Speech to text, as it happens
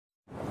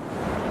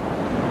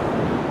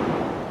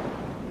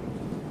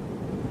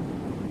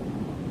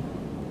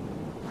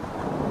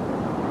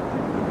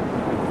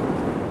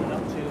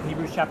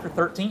chapter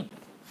 13.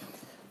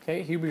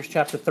 Okay, Hebrews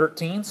chapter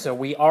 13. So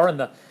we are in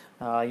the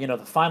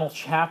the final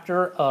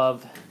chapter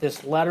of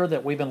this letter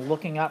that we've been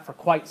looking at for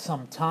quite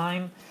some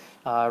time.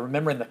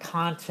 Remembering the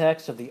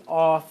context of the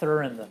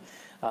author and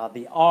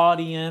the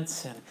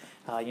audience,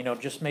 and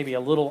just maybe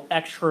a little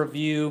extra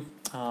view.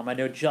 I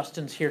know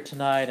Justin's here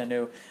tonight. I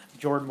know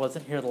Jordan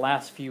wasn't here the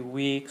last few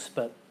weeks,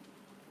 but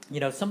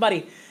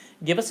somebody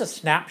give us a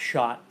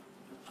snapshot.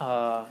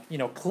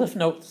 Cliff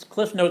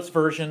Notes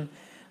version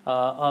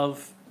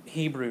of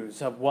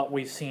Hebrews, of what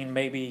we've seen.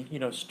 Maybe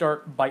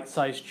start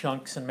bite-sized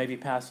chunks and maybe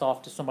pass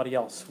off to somebody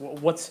else.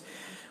 What's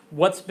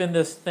been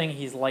this thing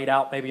he's laid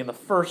out maybe in the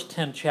first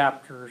 10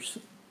 chapters?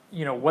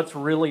 What's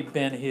really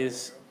been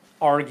his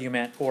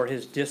argument or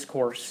his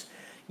discourse?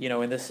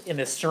 In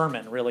this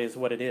sermon, really is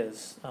what it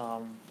is.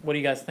 What do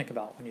you guys think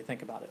about when you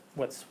think about it?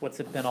 What's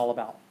it been all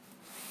about?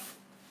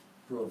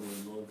 Brotherly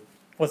love.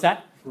 What's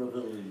that?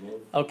 Brotherly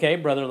love. Okay,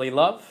 brotherly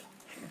love.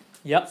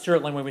 Yep,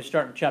 certainly when we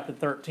start in chapter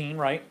 13,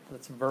 right?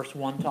 That's verse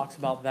 1 talks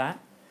about that.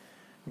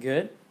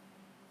 Good.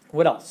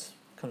 What else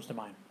comes to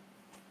mind?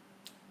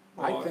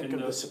 I think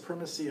of the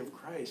supremacy of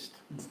Christ.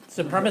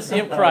 Supremacy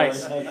of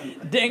Christ.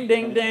 Ding,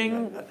 ding,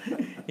 ding.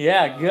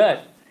 Yeah,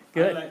 good.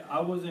 Good. I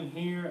wasn't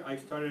here. I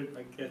started,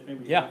 I guess,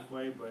 maybe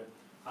halfway, but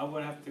I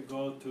would have to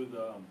go to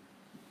the.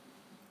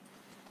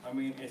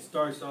 It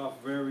starts off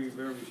very,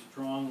 very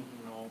strong,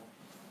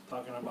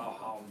 talking about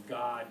how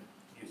God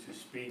used to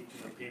speak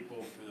to the people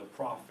through the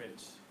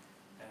prophets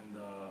and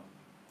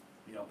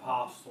the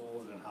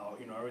apostles, and how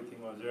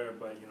everything was there.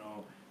 But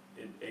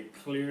it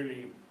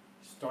clearly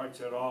starts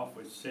it off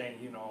with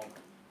saying,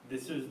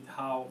 this is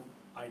how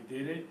I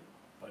did it,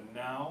 but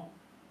now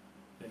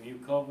the new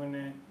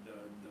covenant, the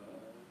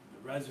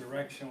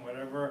resurrection,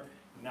 whatever,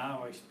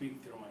 now I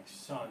speak through my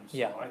son.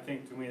 So I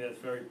think, to me, that's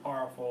very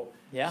powerful.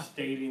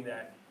 Stating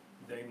that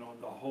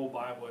the whole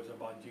Bible is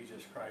about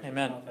Jesus Christ.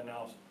 Amen. There's nothing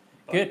else.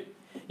 Good.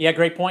 Yeah,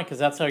 great point, because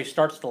that's how he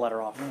starts the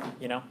letter off.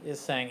 Is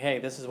saying, hey,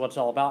 this is what it's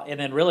all about. And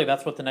then really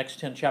that's what the next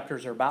 10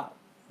 chapters are about,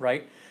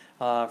 right?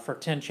 For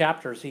 10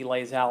 chapters he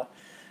lays out,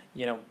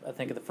 I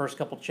think of the first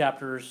couple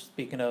chapters,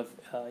 speaking of,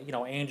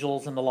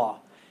 angels and the law.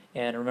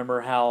 And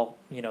remember how,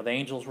 the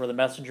angels were the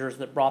messengers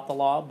that brought the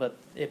law, but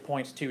it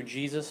points to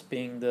Jesus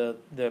being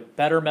the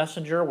better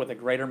messenger with a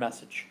greater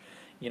message.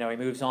 He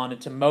moves on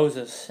into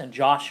Moses and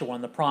Joshua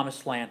in the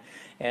Promised Land.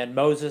 And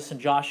Moses and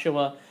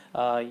Joshua,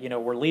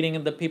 were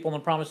leading the people in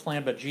the Promised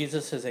Land, but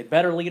Jesus is a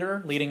better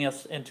leader, leading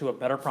us into a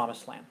better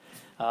Promised Land.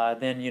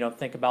 Then,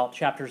 think about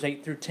chapters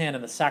 8 through 10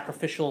 and the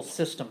sacrificial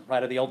system,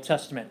 right, of the Old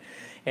Testament.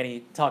 And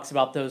he talks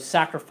about those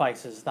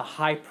sacrifices, the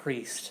high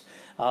priest,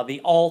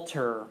 the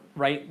altar,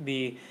 right,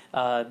 the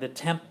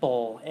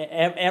temple.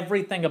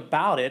 Everything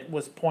about it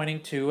was pointing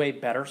to a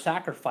better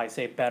sacrifice,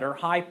 a better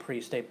high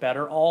priest, a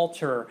better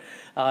altar.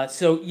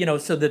 So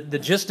the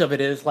gist of it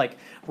is, like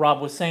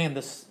Rob was saying,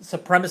 the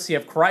supremacy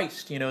of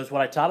Christ, is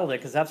what I titled it,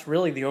 because that's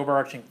really the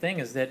overarching thing,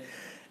 is that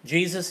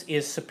Jesus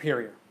is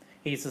superior.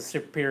 He's the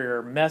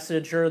superior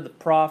messenger, the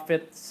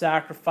prophet, the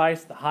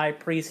sacrifice, the high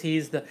priest.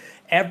 He's the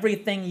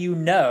everything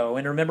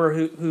And remember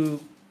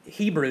who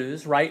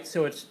Hebrews, right?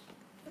 So it's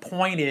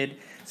pointed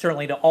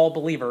certainly to all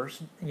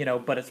believers,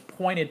 but it's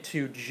pointed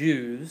to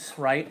Jews,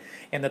 right?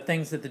 And the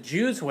things that the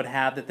Jews would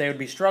have that they would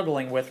be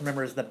struggling with,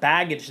 remember, is the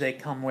baggage they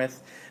come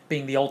with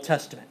being the Old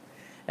Testament.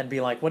 And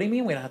be like, what do you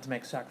mean we don't have to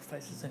make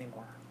sacrifices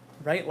anymore?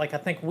 Right? Like, I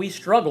think we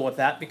struggle with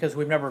that because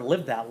we've never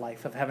lived that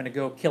life of having to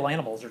go kill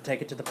animals or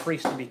take it to the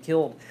priest to be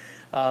killed.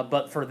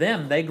 But for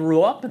them, they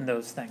grew up in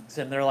those things.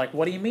 And they're like,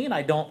 what do you mean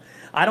I don't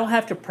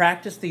have to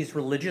practice these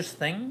religious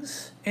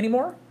things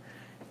anymore?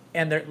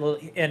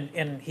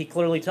 And he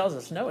clearly tells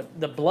us, no,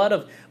 the blood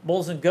of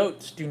bulls and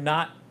goats do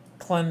not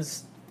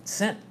cleanse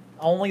sin.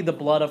 Only the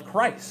blood of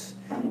Christ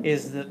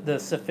is the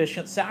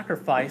sufficient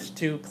sacrifice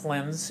to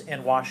cleanse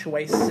and wash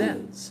away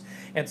sins.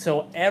 And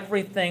so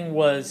everything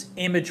was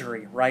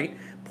imagery, right,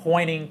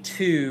 pointing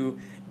to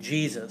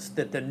Jesus,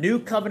 that the new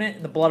covenant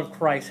in the blood of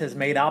Christ has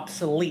made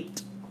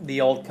obsolete the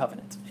old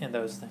covenant in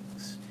those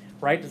things.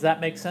 Right? Does that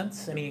make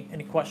sense? Any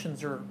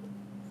questions or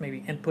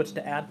maybe inputs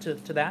to add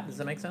to that? Does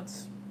that make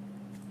sense?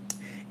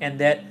 And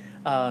that,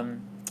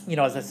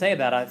 as I say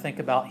that, I think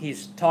about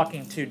he's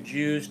talking to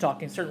Jews,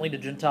 talking certainly to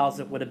Gentiles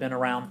that would have been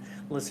around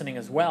listening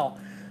as well.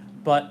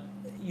 But,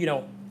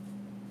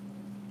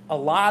 a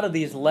lot of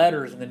these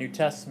letters in the New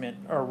Testament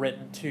are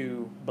written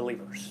to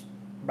believers,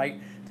 right?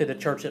 To the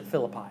church at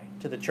Philippi,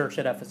 to the church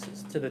at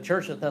Ephesus, to the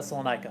church at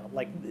Thessalonica.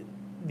 Like,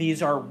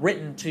 these are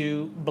written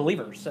to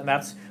believers, and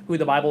that's who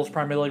the Bible is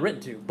primarily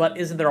written to. But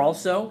isn't there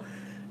also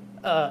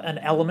an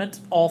element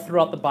all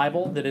throughout the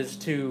Bible that is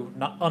to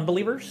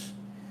unbelievers?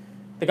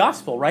 The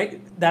gospel,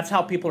 right? That's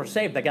how people are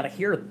saved. They got to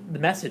hear the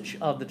message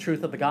of the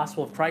truth of the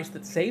gospel of Christ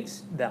that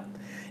saves them.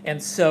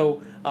 And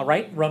so,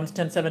 right, Romans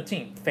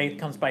 10:17, faith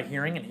comes by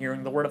hearing, and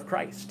hearing the word of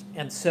Christ.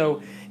 And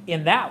so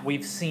in that,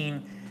 we've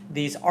seen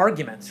these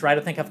arguments, right?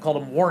 I think I've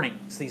called them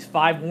warnings, these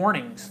 5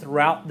 warnings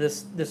throughout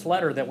this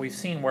letter that we've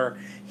seen, where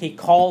he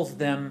calls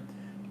them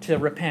to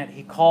repent.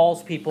 He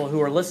calls people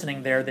who are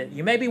listening there that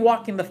you may be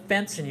walking the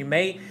fence and you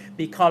may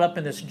be caught up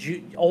in this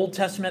Old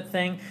Testament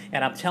thing,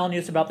 and I'm telling you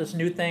it's about this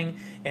new thing.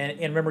 And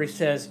remember, he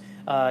says,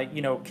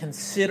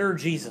 consider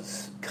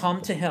Jesus.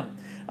 Come to him.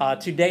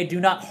 Today, do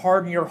not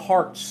harden your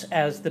hearts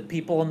as the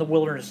people in the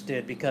wilderness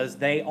did, because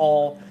they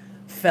all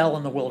fell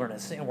in the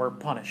wilderness and were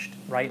punished,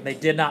 right? They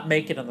did not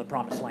make it in the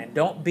promised land.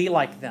 Don't be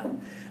like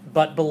them,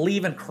 but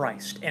believe in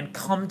Christ and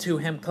come to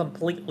him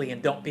completely,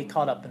 and don't be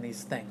caught up in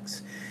these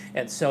things.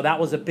 And so that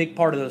was a big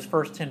part of those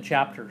first 10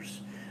 chapters.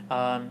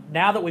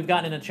 Now that we've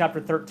gotten into chapter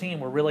 13,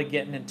 we're really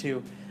getting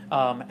into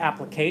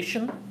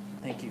application.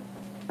 Thank you.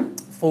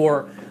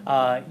 For,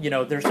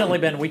 there's certainly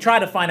been, we try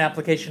to find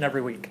application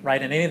every week, right,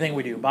 in anything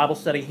we do. Bible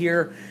study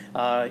here,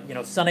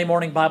 Sunday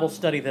morning Bible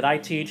study that I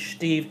teach,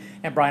 Steve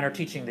and Brian are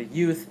teaching the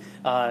youth,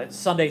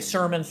 Sunday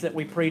sermons that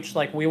we preach.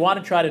 Like, we want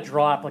to try to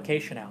draw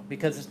application out,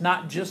 because it's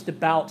not just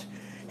about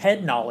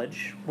head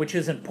knowledge, which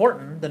is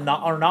important,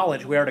 our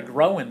knowledge, we are to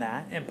grow in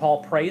that, and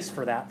Paul prays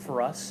for that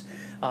for us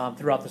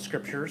throughout the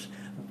scriptures.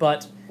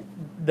 But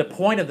the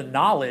point of the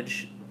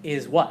knowledge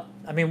is what?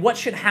 I mean, what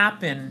should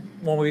happen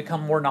when we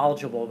become more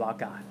knowledgeable about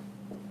God?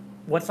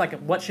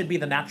 What should be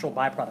the natural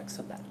byproducts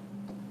of that?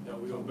 That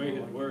we obey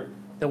his word.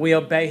 That we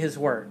obey his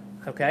word,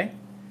 okay?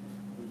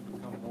 We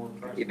become more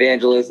Christ.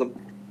 Evangelism.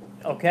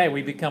 Okay,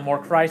 we become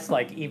more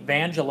Christ-like.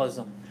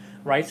 Evangelism,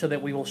 right? So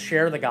that we will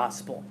share the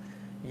gospel.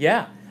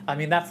 Yeah, I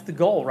mean, that's the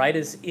goal, right?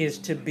 Is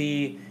to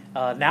be,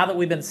 now that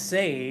we've been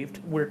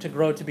saved, we're to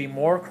grow to be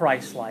more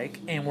Christ-like,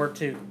 and we're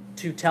to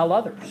tell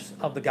others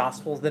of the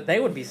gospel that they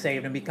would be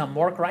saved and become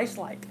more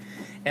Christ-like.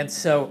 And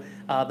so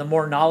the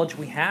more knowledge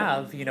we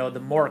have, the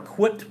more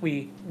equipped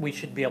we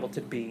should be able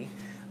to be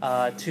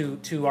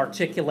to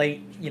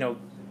articulate,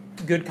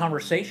 good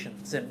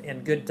conversations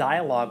and good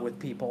dialogue with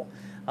people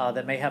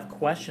that may have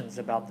questions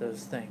about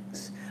those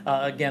things.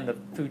 Again, the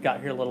food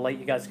got here a little late.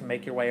 You guys can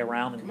make your way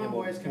around, and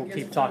we'll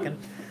keep talking.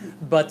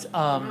 But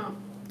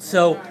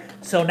so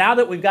now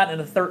that we've gotten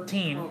into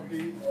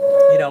 13,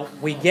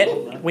 we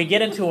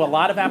get into a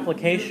lot of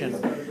application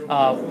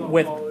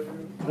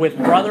with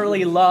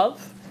brotherly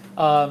love.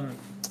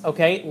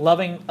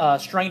 Loving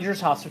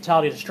strangers,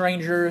 hospitality to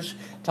strangers.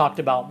 Talked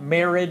about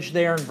marriage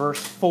there in verse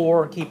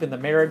 4, keeping the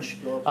marriage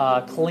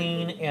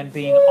clean and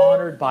being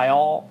honored by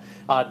all.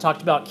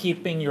 Talked about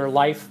keeping your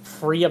life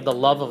free of the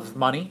love of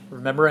money.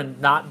 Remember, and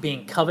not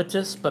being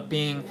covetous, but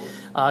being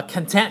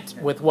content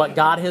with what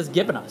God has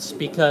given us,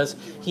 because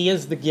he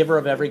is the giver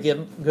of every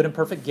good and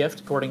perfect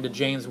gift, according to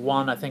James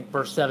 1, I think,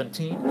 verse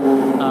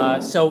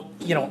 17. So,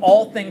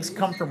 all things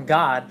come from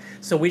God,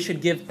 so we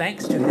should give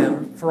thanks to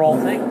him for all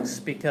things,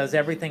 because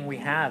everything we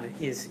have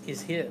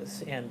is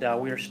his, and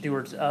we are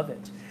stewards of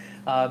it.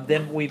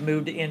 Then we've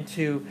moved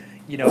into,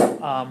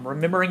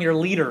 remembering your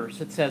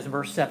leaders, it says in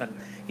verse 7.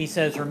 He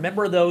says,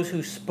 remember those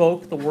who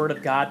spoke the word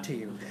of God to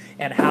you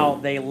and how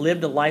they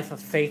lived a life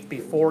of faith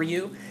before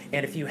you.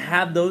 And if you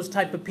have those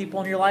type of people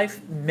in your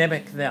life,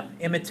 mimic them,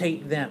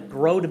 imitate them,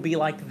 grow to be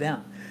like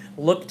them.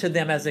 Look to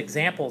them as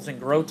examples and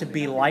grow to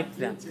be like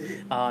them.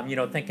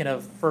 Thinking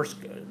of 2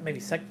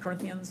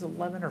 Corinthians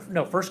 11,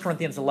 1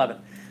 Corinthians 11,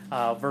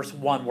 verse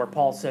 1, where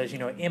Paul says,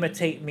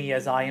 imitate me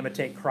as I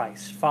imitate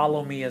Christ.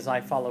 Follow me as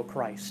I follow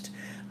Christ.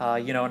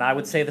 And I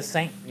would say the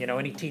same,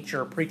 any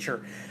teacher or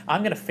preacher,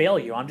 I'm going to fail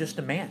you. I'm just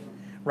a man,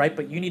 right?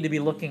 But you need to be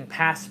looking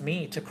past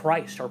me to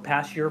Christ, or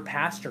past your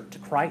pastor to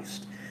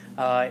Christ.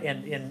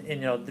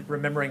 And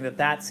remembering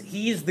that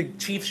he's the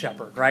chief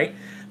shepherd, right?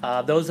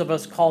 Those of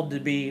us called to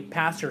be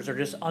pastors are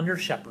just under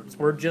shepherds.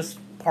 We're just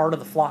part of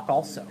the flock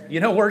also.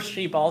 We're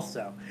sheep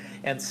also.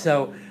 And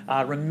so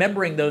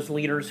remembering those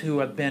leaders who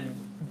have been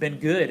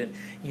good, and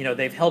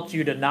they've helped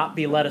you to not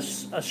be led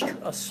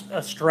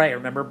astray,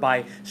 remember,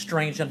 by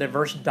strange and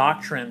diverse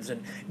doctrines,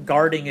 and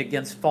guarding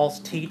against false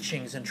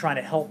teachings, and trying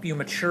to help you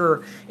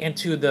mature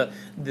into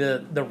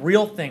the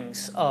real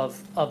things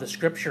of the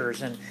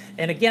scriptures.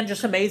 And again,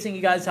 just amazing,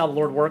 you guys, how the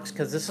Lord works,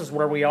 because this is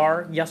where we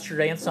are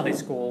yesterday in Sunday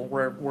school.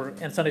 We're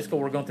in Sunday school,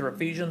 we're going through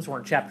Ephesians. We're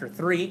in chapter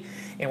 3,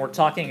 and we're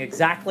talking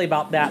exactly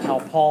about that, how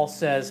Paul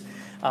says,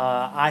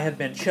 I have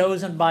been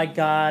chosen by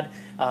God,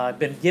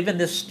 been given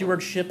this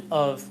stewardship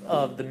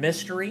of the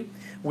mystery,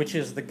 which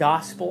is the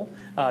gospel,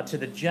 to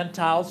the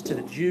Gentiles, to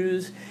the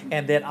Jews,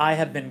 and that I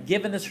have been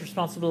given this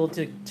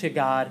responsibility to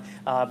God,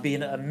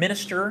 being a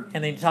minister.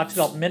 And then he talks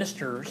about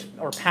ministers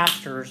or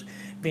pastors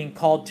being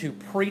called to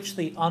preach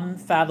the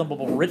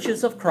unfathomable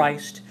riches of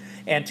Christ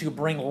and to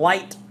bring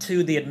light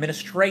to the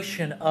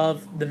administration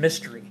of the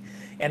mystery.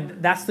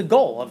 And that's the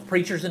goal of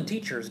preachers and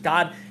teachers.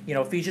 God,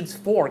 Ephesians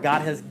 4,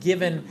 God has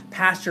given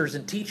pastors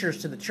and teachers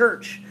to the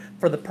church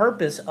for the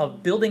purpose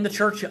of building the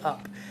church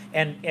up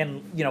and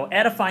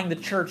edifying the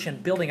church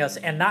and building us,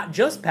 and not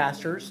just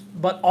pastors,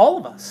 but all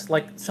of us.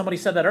 Like somebody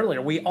said that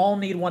earlier, we all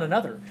need one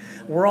another.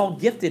 We're all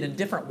gifted in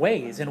different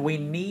ways, and we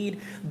need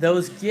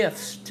those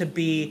gifts to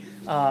be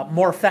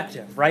more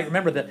effective, right?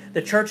 Remember,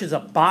 the church is a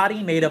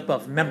body made up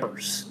of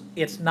members.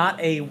 It's not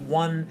a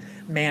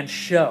one-man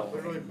show.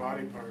 Literally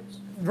body parts.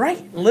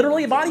 Right,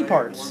 literally body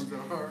parts.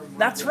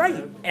 That's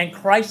right. And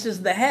Christ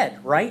is the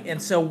head, right?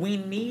 And so we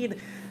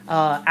need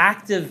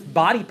active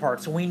body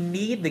parts. We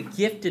need the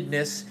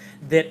giftedness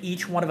that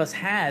each one of us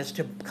has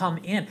to come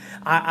in.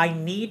 I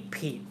need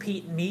Pete.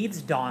 Pete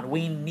needs Don.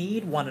 We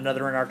need one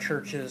another in our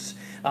churches.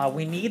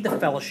 We need the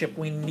fellowship.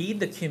 We need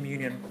the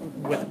communion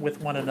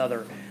with one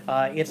another.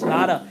 It's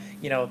not a,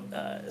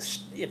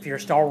 if you're a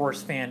Star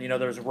Wars fan,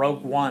 there's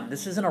Rogue One.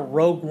 This isn't a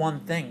Rogue One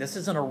thing. This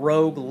isn't a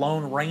Rogue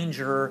Lone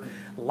Ranger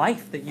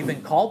life that you've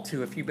been called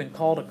to if you've been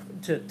called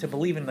to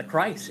believe in the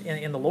Christ,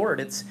 in the Lord.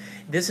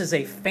 This is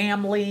a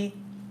family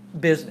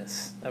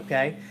business,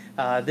 okay?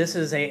 This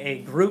is a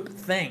group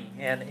thing,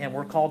 and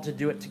we're called to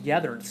do it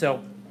together. And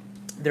so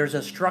there's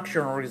a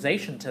structure and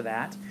organization to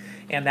that,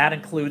 and that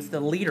includes the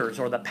leaders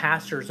or the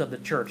pastors of the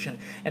church.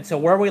 And so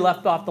where we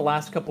left off the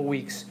last couple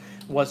weeks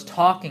was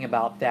talking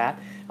about that,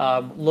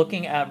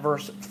 looking at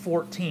verse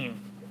 14.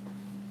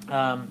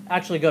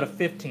 Actually, go to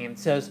 15. It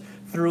says,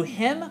 "Through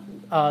him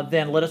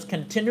then let us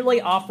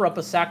continually offer up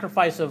a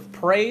sacrifice of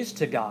praise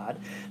to God.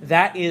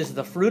 That is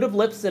the fruit of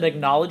lips that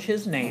acknowledge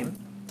his name.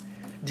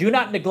 Do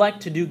not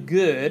neglect to do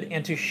good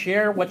and to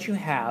share what you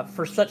have,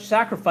 for such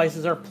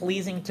sacrifices are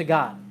pleasing to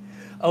God.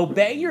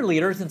 Obey your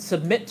leaders and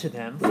submit to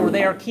them, for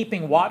they are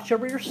keeping watch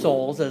over your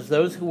souls as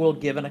those who will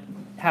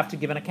have to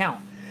give an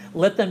account.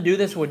 Let them do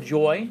this with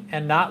joy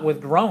and not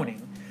with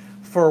groaning,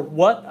 for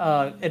what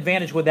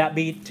advantage would that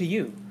be to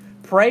you?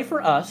 Pray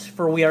for us,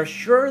 for we are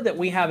sure that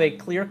we have a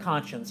clear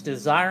conscience,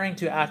 desiring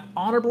to act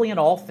honorably in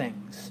all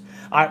things.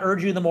 I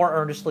urge you the more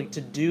earnestly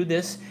to do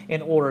this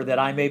in order that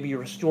I may be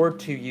restored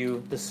to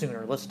you the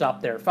sooner." Let's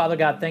stop there. Father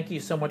God, thank you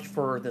so much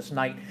for this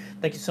night.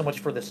 Thank you so much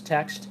for this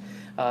text.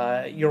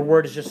 Your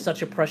word is just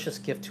such a precious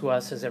gift to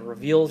us as it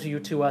reveals you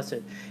to us.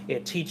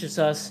 It teaches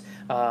us.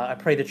 I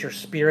pray that your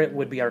Spirit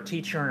would be our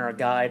teacher and our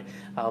guide.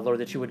 Lord,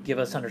 that you would give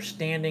us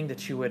understanding,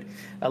 that you would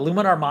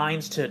illumine our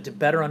minds to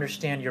better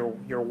understand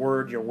your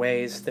word, your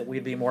ways, that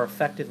we'd be more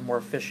effective and more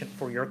efficient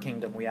for your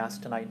kingdom. We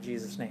ask tonight in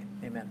Jesus' name.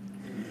 Amen.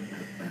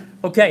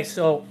 Okay,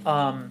 so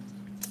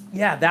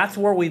that's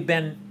where we've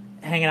been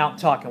hanging out and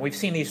talking. We've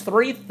seen these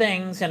three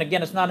things, and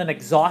again, it's not an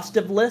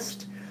exhaustive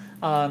list,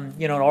 an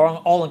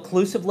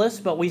all-inclusive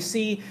list, but we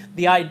see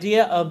the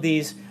idea of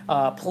these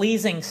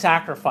pleasing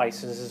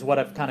sacrifices is what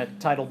I've kind of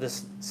titled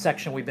this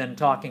section we've been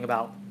talking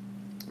about.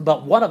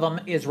 But one of them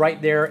is right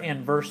there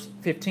in verse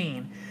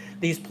 15.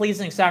 These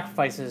pleasing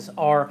sacrifices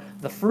are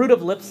the fruit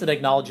of lips that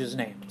acknowledge his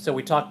name. So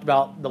we talked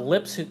about the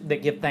lips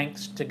that give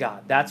thanks to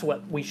God. That's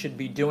what we should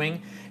be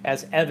doing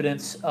as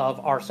evidence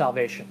of our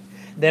salvation.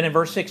 Then in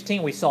verse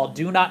 16, we saw,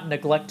 do not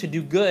neglect to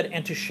do good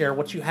and to share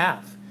what you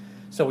have.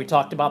 So we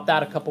talked about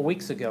that a couple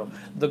weeks ago,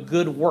 the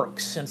good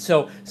works. And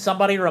so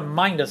somebody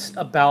remind us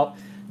about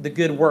the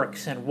good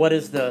works and what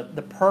is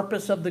the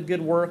purpose of the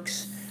good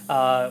works.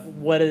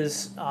 What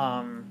is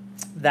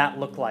that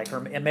look like?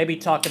 And maybe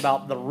talk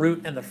about the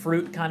root and the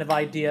fruit kind of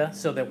idea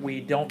so that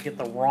we don't get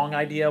the wrong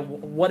idea.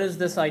 What is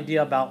this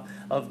idea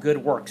of good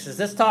works? Is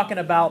this talking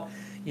about,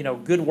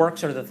 good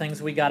works are the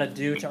things we got to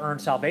do to earn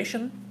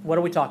salvation? What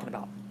are we talking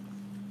about?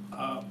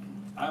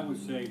 I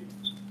would say,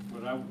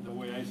 the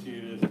way I see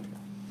it is,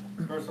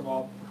 first of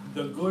all,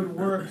 the good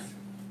works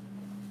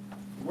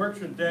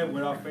are dead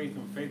without faith,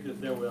 and faith is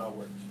dead without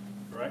works,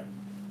 right?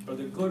 But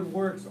the good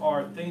works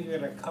are things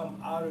that come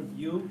out of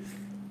you.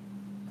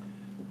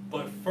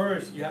 But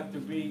first, you have to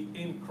be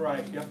in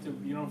Christ. You have to,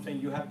 you know what I'm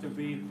saying? You have to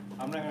be,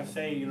 I'm not going to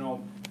say,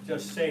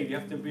 just saved. You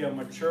have to be a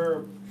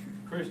mature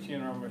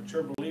Christian or a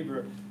mature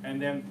believer.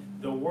 And then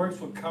the works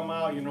will come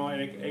out, and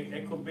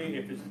it could be,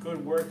 if it's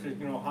good works,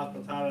 it's,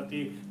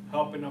 hospitality,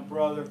 helping a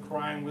brother,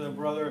 crying with a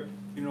brother,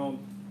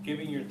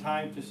 giving your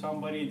time to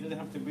somebody. It doesn't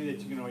have to be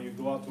that, you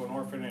go out to an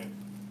orphan and,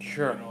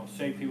 Sure.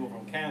 save people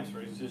from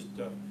cancer. It's just,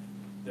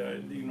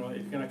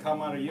 it's going to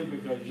come out of you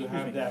because you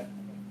have that,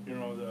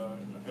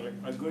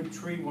 a good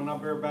tree will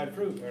not bear bad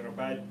fruit, and a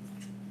bad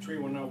tree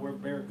will not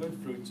bear good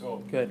fruit.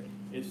 So good.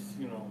 It's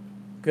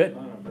Good. I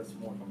don't know if that's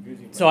more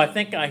confusing. So I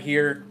think I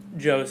hear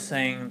Joe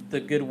saying the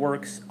good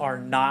works are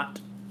not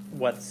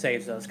what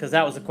saves us, because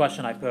that was the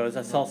question I posed.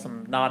 I saw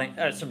some nodding,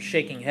 some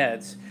shaking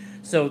heads.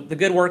 So the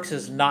good works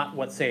is not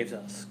what saves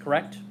us,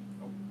 correct?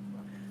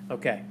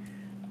 Okay.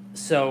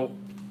 So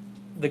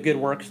the good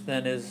works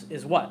then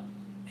is what?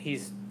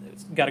 He's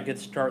got a good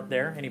start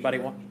there. Anybody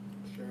want?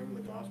 Sharing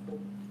the gospel.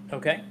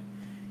 Okay.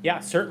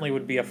 Yeah, certainly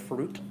would be a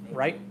fruit,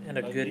 right? And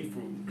a good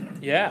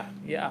fruit. Yeah,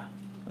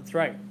 that's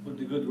right. But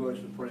the good works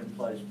were put in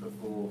place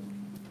before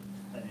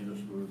any of us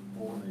were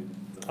born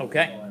even.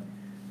 Okay.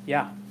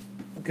 Yeah,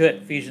 good.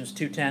 Ephesians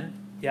 2:10.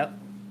 Yep.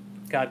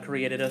 God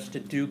created us to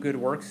do good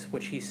works,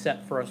 which he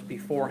set for us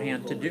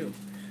beforehand to do.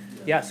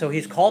 Yeah, so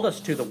he's called us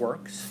to the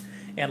works.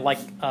 And like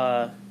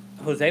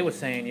Jose was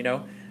saying,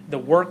 the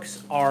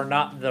works are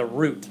not the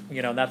root.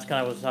 That's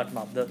kind of what I was talking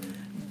about.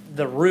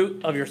 The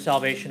root of your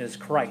salvation is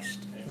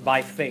Christ,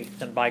 by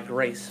faith and by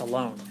grace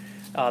alone.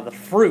 The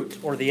fruit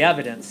or the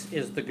evidence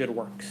is the good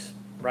works,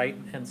 right?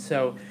 And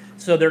so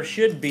there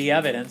should be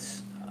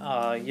evidence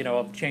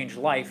of changed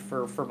life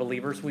for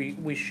believers,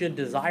 we should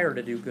desire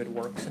to do good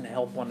works and to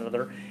help one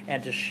another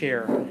and to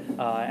share,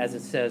 as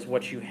it says,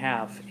 what you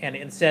have. And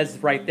it says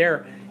right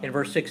there in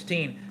verse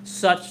 16,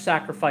 such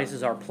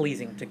sacrifices are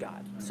pleasing to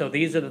God. So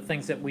these are the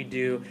things that we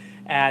do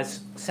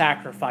as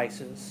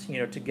sacrifices,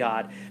 to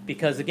God.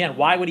 Because again,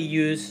 why would he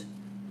use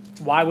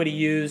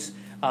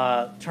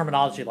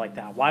terminology like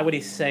that? Why would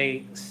he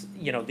say,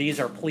 these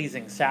are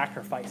pleasing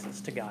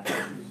sacrifices to God?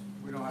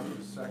 We don't have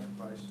to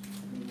sacrifice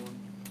anymore.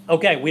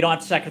 Okay, we don't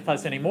have to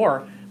sacrifice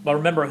anymore, but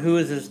remember, who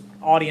is his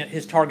audience,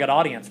 his target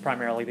audience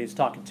primarily that he's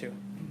talking to?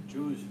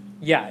 Jews.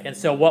 Yeah, and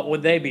so what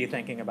would they be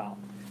thinking about?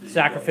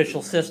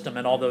 Sacrificial system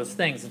and all those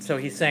things. And so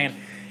he's saying,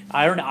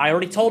 I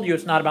already told you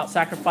it's not about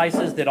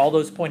sacrifices, that all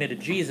those pointed to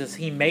Jesus.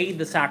 He made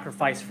the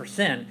sacrifice for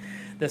sin.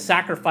 The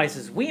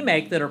sacrifices we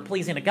make that are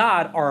pleasing to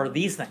God are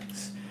these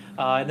things.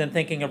 And then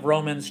thinking of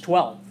Romans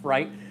 12,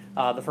 right?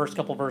 The first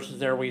couple verses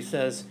there where he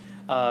says,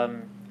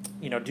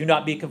 do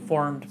not be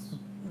conformed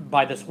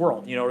by this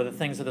world, or the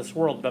things of this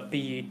world, but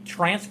be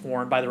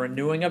transformed by the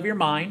renewing of your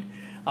mind,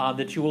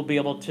 that you will be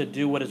able to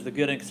do what is the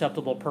good and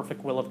acceptable,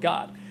 perfect will of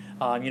God.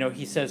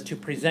 He says to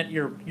present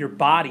your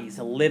bodies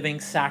a living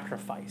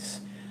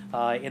sacrifice.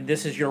 And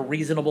this is your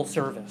reasonable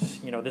service.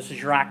 This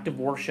is your act of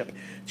worship.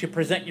 To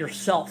present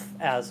yourself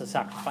as a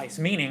sacrifice,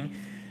 meaning,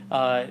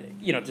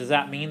 does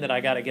that mean that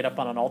I got to get up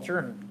on an altar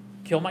and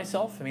kill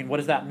myself? I mean, what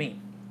does that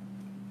mean?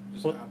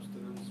 Just Well-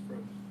 abstinence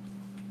from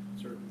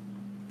certain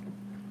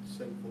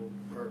sinful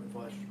or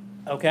flesh.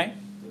 Okay,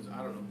 I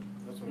don't know.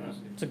 That's what I see.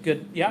 it's a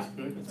good, yeah, It's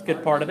good. it's a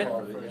good part of it.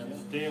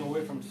 Staying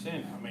away from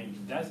sin. I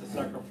mean, that's a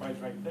sacrifice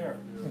right there.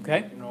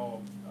 Okay,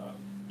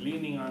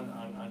 Leaning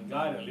on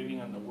God and leaning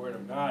on the Word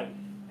of God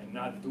and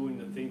not doing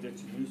the things that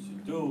you used to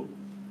do.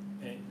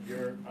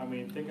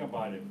 And think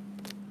about it.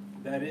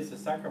 That is a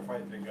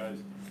sacrifice because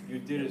you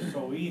did it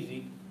so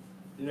easy.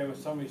 Like when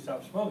somebody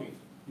stopped smoking.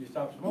 You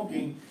stop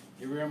smoking,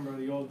 you remember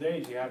the old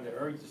days, you have the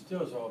urge to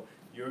steal, so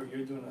you're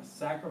doing a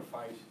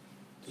sacrifice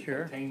to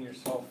Sure. contain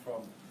yourself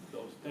from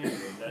those things.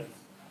 And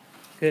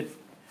that's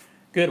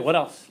good. What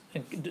else?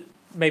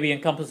 Maybe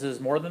encompasses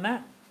more than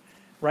that,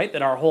 right?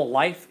 That our whole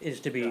life is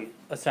to be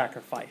a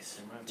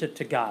sacrifice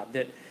to God.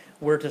 That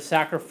we're to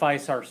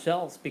sacrifice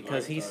ourselves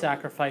because he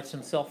sacrificed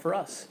himself for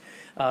us.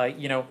 I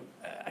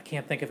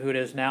can't think of who it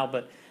is now,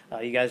 but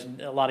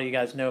a lot of you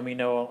guys know me.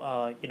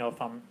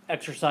 If I'm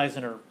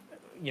exercising or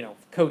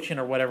coaching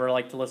or whatever, I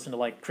like to listen to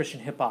like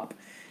Christian hip hop,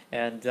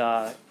 and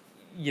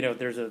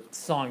there's a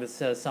song that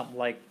says something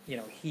like,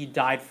 he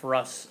died for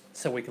us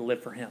so we could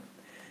live for him.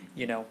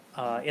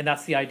 And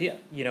that's the idea.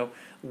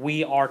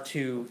 We are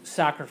to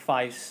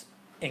sacrifice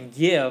and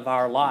give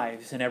our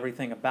lives and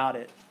everything about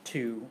it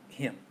to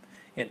him,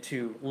 and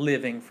to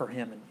living for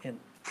him, and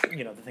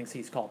the things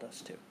he's called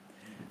us to.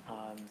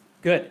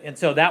 Good. And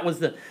so that was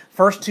the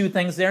first two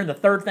things there. And the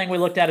third thing we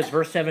looked at is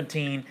verse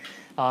 17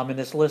 in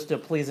this list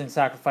of pleasing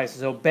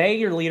sacrifices. Obey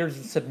your leaders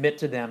and submit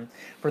to them,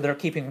 for they're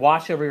keeping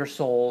watch over your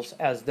souls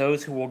as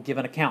those who will give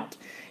an account.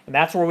 And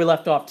that's where we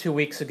left off 2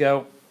 weeks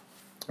ago.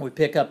 We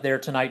pick up there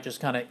tonight, just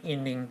kind of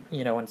ending,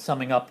 and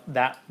summing up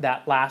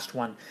that last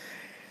one.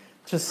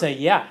 To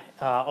say,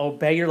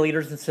 obey your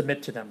leaders and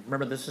submit to them.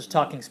 Remember, this is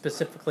talking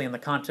specifically in the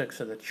context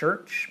of the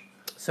church.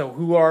 So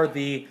who are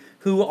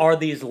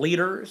these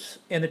leaders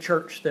in the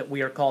church that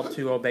we are called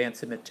to obey and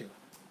submit to?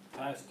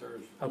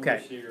 pastors, Okay.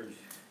 overseers.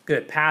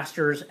 Good.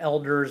 Pastors,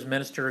 elders,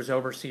 ministers,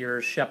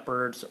 overseers,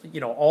 shepherds,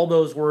 all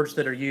those words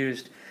that are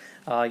used,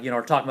 are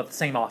talking about the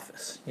same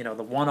office,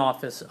 the one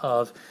office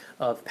of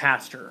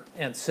pastor.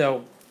 And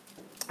so,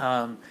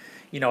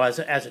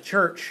 as a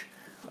church,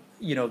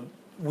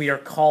 we are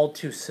called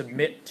to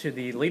submit to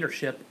the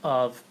leadership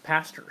of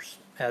pastors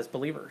as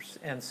believers.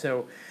 And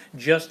so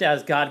just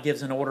as God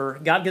gives an order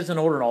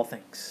in all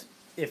things.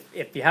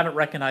 If you haven't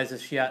recognized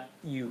this yet,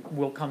 you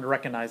will come to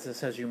recognize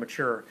this as you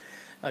mature.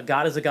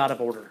 God is a God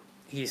of order.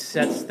 He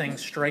sets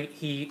things straight.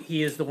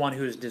 He is the one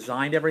who has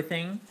designed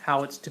everything,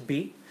 how it's to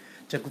be,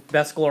 to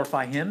best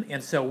glorify him.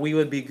 And so we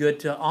would be good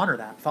to honor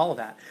that, follow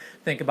that.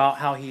 Think about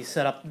how he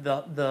set up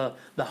the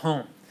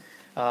home.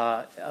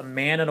 A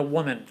man and a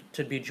woman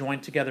to be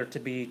joined together, to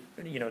be,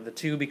 the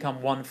two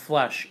become one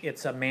flesh.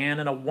 It's a man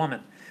and a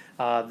woman.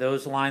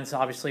 Those lines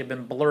obviously have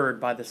been blurred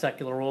by the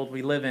secular world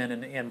we live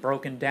in and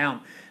broken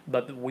down,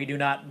 but we do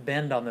not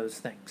bend on those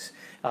things.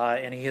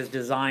 And he has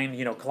designed,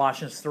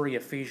 Colossians 3,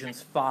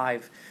 Ephesians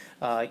 5,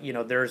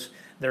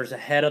 there's a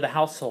head of the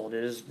household.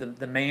 It is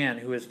the man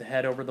who is the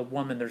head over the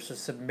woman. There's a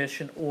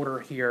submission order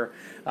here.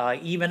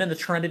 Even in the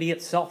Trinity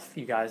itself,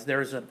 you guys,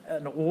 there's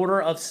an order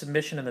of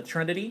submission in the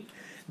Trinity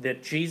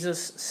that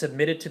Jesus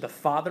submitted to the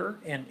Father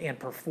and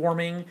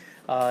performing,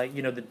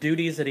 the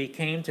duties that he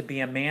came to be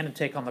a man and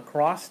take on the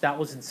cross. That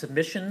was in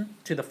submission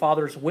to the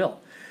Father's will.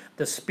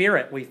 The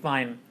Spirit, we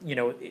find,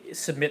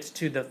 submits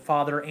to the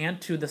Father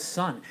and to the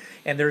Son.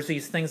 And there's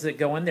these things that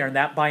go in there, and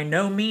that by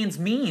no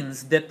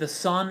means that the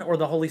Son or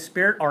the Holy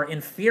Spirit are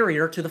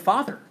inferior to the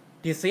Father.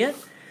 Do you see it?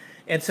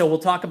 And so we'll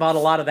talk about a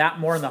lot of that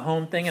more in the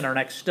home thing in our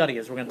next study,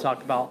 as we're going to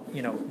talk about,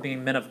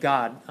 being men of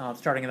God,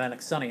 starting in that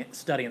next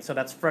study. And so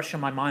that's fresh in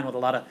my mind with a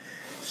lot of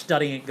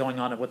studying going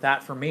on with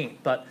that for me.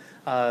 But,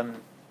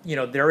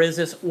 there is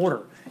this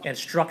order and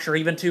structure,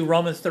 even to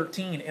Romans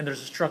 13, and there's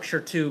a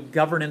structure to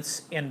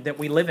governance and that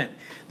we live in,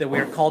 that we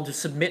are called to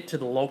submit to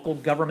the local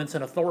governments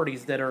and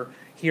authorities that are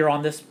here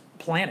on this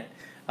planet.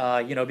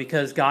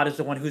 Because God is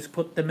the one who's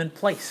put them in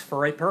place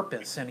for a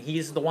purpose, and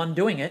He's the one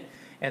doing it.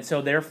 And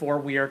so therefore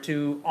we are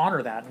to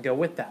honor that and go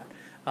with that.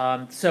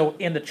 So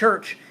in the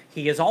church,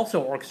 He has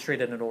also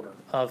orchestrated an order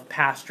of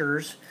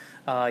pastors,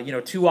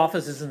 2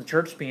 offices in the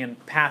church being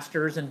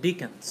pastors and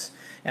deacons.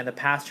 And the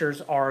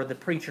pastors are the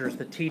preachers,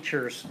 the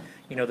teachers,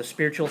 the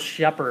spiritual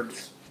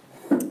shepherds.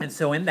 And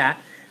so in that,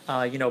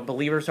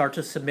 believers are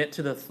to submit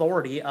to the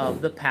authority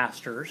of the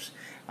pastors.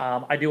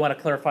 I do want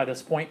to clarify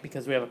this point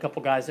because we have a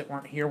couple guys that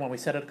weren't here when we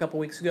said it a couple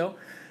weeks ago.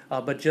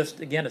 But just,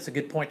 again, it's a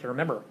good point to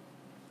remember.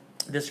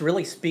 This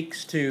really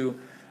speaks to,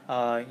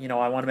 I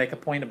want to make a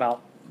point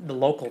about the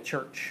local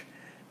church.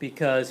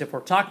 Because if we're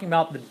talking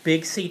about the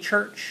big C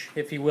church,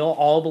 if you will,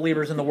 all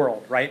believers in the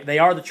world, right? They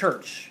are the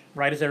church,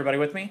 right? Is everybody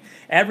with me?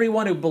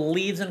 Everyone who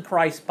believes in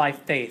Christ by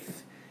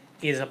faith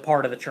is a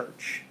part of the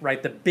church,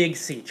 right? The big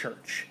C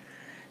church.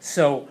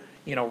 So,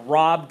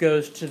 Rob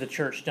goes to the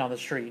church down the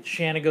street.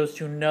 Shannon goes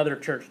to another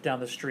church down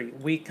the street.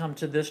 We come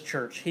to this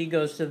church. He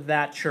goes to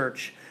that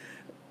church.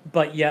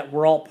 But yet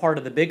we're all part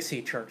of the big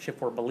C church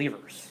if we're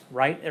believers,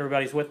 right?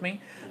 Everybody's with me?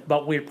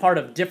 But we're part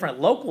of different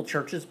local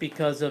churches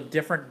because of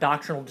different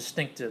doctrinal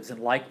distinctives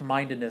and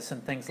like-mindedness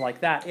and things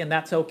like that, and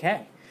that's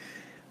okay.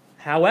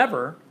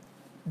 However,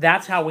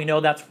 that's how we know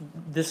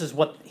this is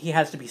what he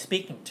has to be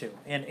speaking to.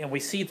 And we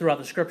see throughout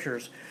the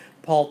scriptures,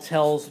 Paul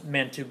tells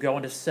men to go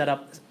and to set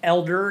up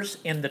elders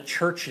in the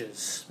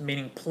churches,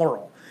 meaning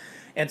plural.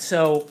 And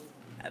so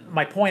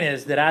my point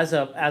is that as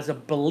a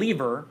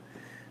believer,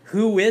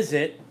 who is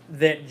it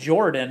that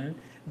Jordan,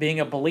 being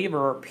a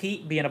believer, or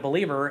Pete being a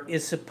believer,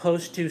 is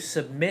supposed to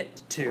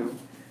submit to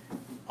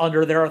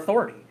under their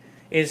authority?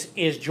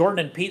 Is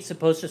Jordan and Pete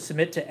supposed to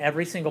submit to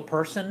every single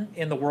person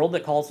in the world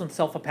that calls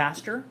himself a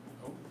pastor?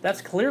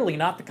 That's clearly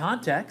not the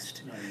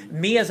context.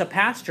 Me as a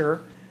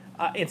pastor,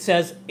 it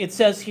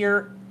says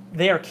here,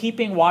 they are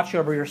keeping watch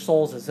over your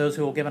souls as those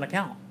who will give an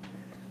account.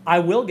 I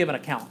will give an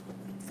account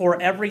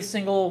for every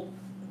single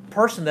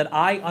person that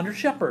I under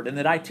shepherd and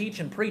that I teach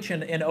and preach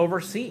and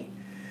oversee.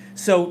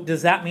 So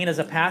does that mean as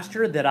a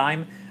pastor that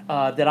I'm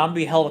to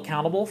be held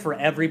accountable for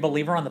every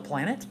believer on the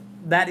planet?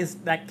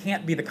 That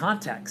can't be the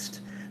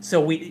context.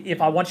 So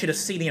if I want you to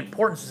see the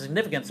importance and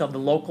significance of the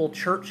local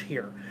church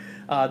here,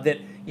 Rob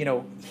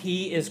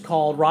is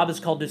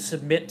called to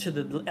submit to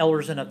the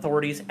elders and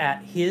authorities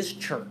at his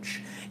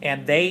church,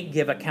 and they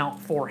give account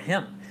for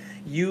him.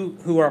 You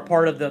who are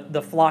part of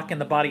the flock and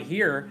the body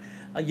here,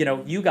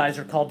 you guys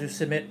are called to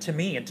submit to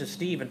me and to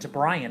Steve and to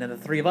Brian, and the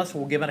three of us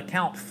will give an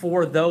account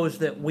for those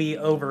that we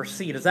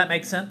oversee. Does that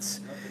make sense?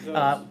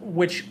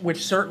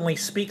 Which certainly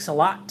speaks a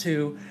lot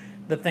to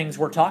the things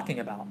we're talking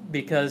about,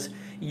 because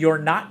you're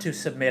not to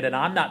submit, and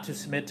I'm not to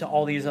submit to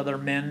all these other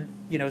men.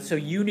 So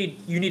you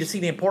need to see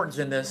the importance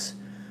in this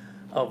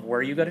of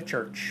where you go to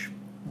church,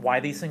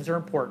 why these things are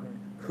important,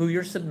 who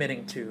you're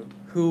submitting to,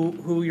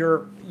 who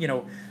you're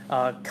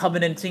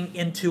covenanting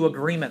into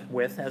agreement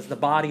with as the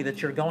body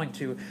that you're going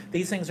to.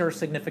 These things are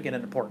significant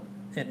and important,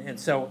 and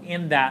so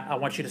in that I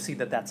want you to see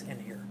that that's in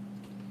here.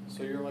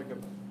 So you're like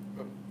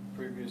a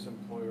previous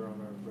employer on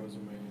our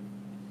resume,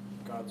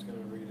 and God's gonna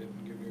read it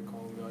and give you a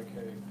call and be like,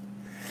 hey,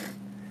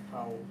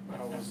 how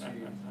was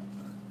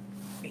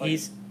he?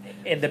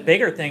 And the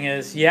bigger thing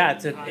is,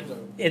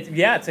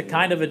 it's a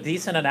kind of a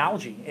decent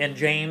analogy, and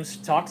James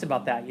talks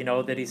about that.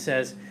 That he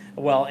says,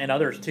 well, and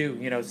others too.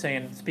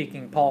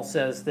 Paul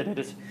says that it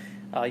is,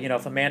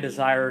 if a man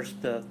desires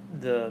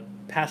the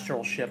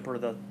pastoralship or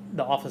the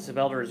office of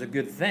elder is a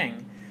good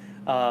thing,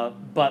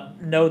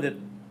 but know that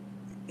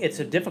it's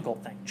a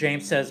difficult thing.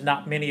 James says,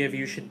 not many of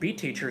you should be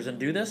teachers and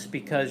do this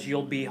because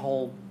you'll be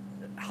held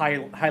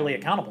highly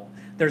accountable.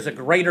 There's a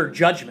greater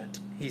judgment,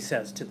 he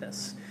says, to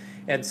this.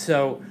 And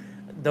so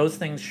those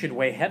things should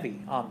weigh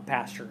heavy on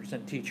pastors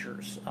and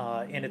teachers,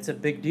 and it's a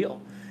big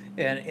deal.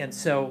 And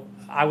so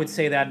I would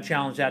say that and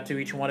challenge that to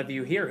each one of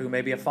you here who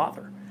may be a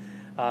father,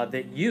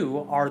 that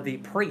you are the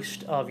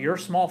priest of your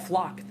small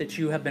flock that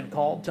you have been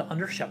called to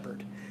under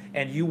shepherd,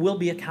 and you will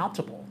be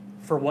accountable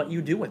for what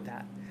you do with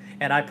that.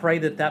 And I pray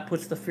that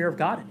puts the fear of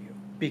God in you,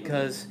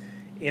 because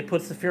it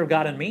puts the fear of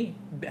God in me,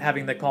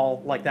 having the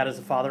call like that as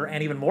a father,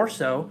 and even more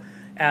so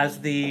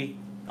as the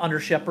under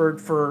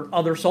shepherd for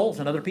other souls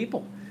and other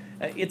people.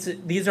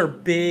 These are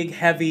big,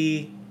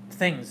 heavy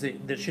things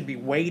that should be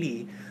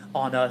weighty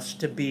on us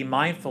to be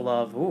mindful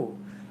of. Oh,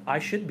 I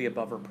should be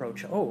above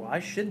reproach. Oh, I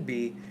should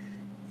be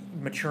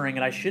maturing,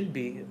 and I should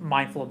be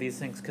mindful of these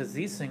things, because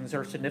these things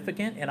are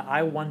significant, and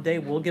I one day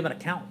will give an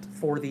account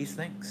for these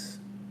things.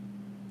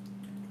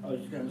 I was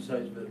just going to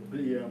say that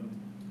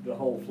the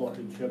whole flock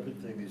and shepherd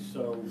thing is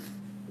so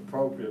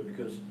appropriate,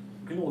 because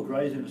we can all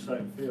graze in the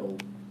same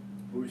field,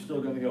 but we're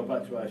still gonna go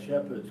back to our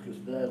shepherds, because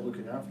they're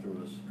looking after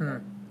us.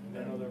 Mm. And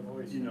they know their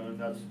voice. You know, and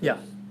Yeah.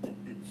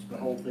 it's, the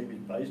whole thing is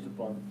based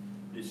upon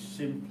this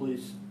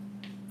simplest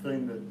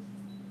thing that,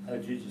 how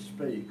Jesus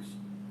speaks,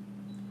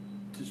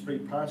 to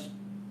speak past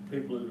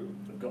people who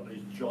have got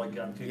these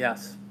gigantic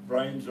Yes.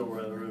 brains or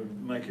whatever,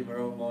 and making their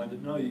own mind,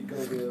 that, no, you go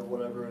here, or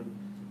whatever, and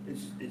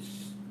it's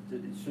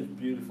just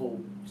beautiful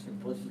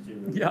simplicity,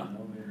 really, Yeah. you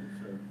know,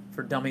 I mean,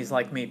 For dummies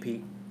like me,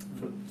 Pete.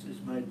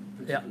 it's made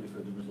particularly for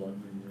them as like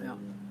me, Yeah.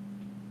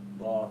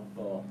 Bar.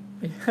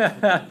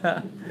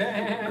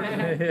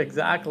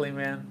 Exactly,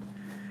 man.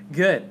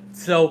 Good.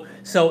 So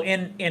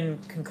in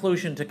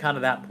conclusion to kind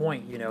of that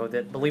point, you know,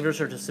 that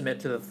believers are to submit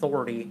to the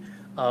authority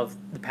of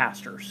the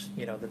pastors,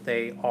 you know, that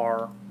they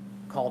are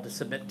called to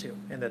submit to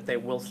and that they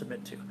will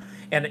submit to.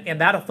 And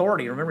that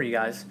authority, remember you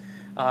guys,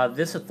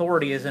 this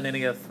authority isn't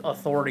any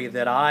authority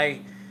that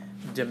I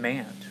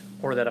demand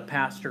or that a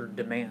pastor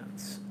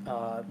demands.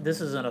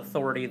 This is an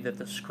authority that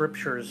the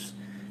scriptures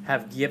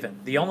have given.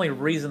 The only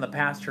reason the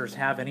pastors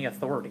have any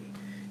authority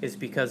is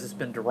because it's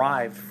been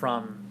derived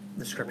from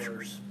the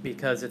scriptures,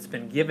 because it's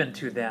been given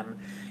to them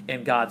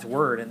in God's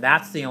word. And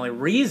that's the only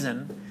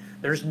reason.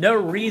 There's no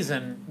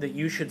reason that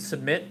you should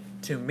submit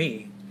to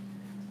me,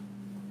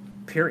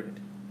 period.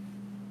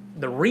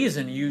 The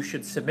reason you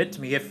should submit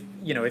to me, if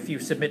you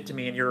submit to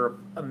me and you're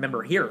a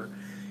member here,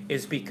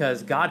 is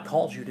because God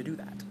calls you to do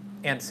that.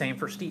 And same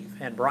for Steve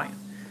and Brian.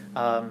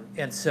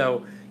 And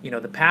so,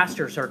 the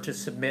pastors are to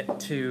submit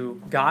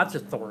to God's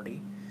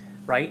authority,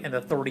 right? And the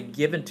authority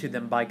given to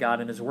them by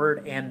God in His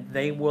Word, and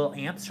they will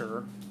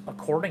answer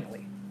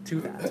accordingly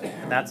to that.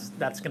 And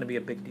that's going to be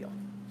a big deal.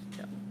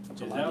 Yeah.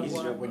 It's a lot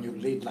easier when you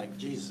lead like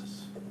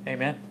Jesus.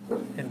 Amen.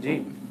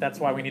 Indeed. That's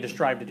why we need to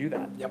strive to do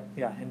that. Yep.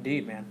 Yeah,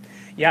 indeed, man.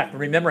 Yeah,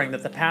 remembering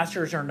that the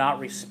pastors are not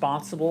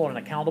responsible and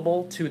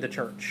accountable to the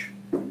church.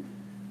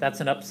 That's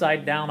an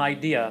upside down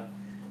idea,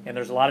 and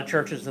there's a lot of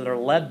churches that are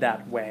led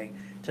that way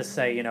to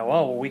say, oh,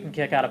 well, we can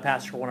kick out a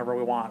pastor whenever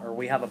we want, or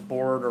we have a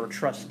board or a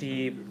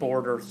trustee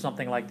board or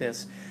something like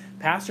this.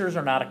 Pastors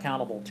are not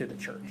accountable to the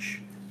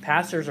church.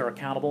 Pastors are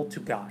accountable to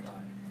God,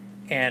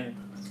 and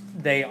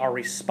they are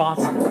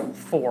responsible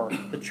for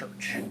the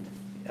church.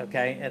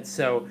 Okay, and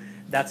so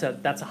that's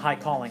a high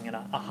calling and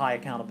a high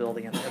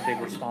accountability and a big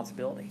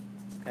responsibility.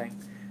 Okay,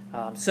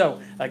 so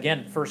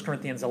again, 1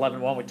 Corinthians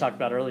 11:1 we talked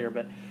about earlier,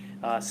 but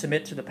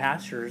submit to the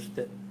pastors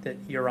that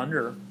you're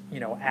under,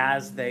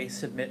 as they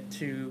submit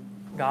to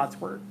God's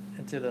word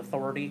and to the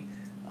authority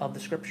of the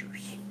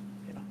scriptures.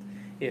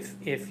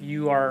 If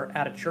you are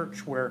at a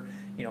church where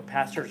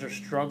pastors are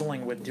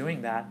struggling with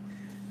doing that,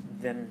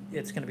 then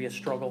it's going to be a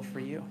struggle for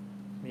you,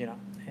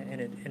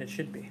 and it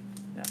should be.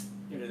 Yeah.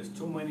 There's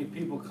too many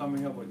people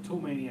coming up with too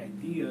many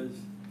ideas,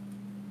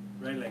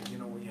 right? Like,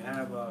 when you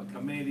have a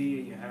committee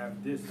and you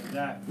have this and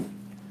that,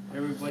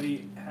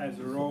 everybody has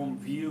their own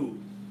view.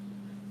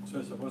 So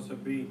it's supposed to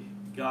be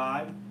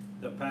God,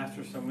 the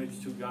pastor submits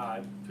to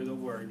God, to the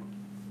word,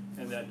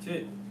 and that's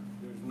it.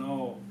 There's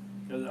no,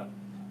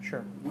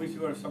 Sure. we used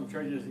to go to some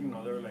churches,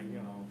 they're like,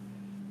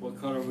 what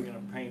color are we gonna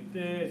paint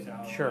this? I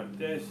don't Sure. like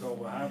this, so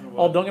what happened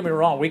Oh, was. don't get me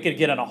wrong. We could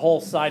get on a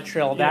whole side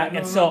trail of that, Yeah,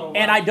 and no,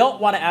 and I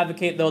don't want to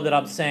advocate though that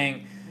I'm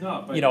saying,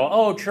 No,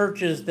 but.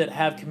 churches that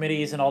have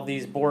committees and all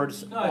these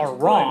boards No, are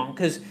it's wrong,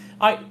 because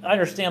I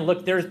understand.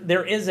 Look, there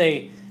is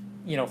a,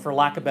 for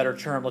lack of a better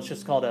term, let's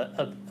just call it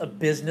a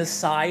business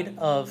side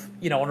of,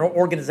 an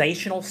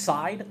organizational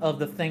side of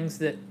the things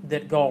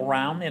that go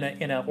around in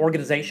an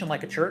organization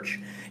like a church,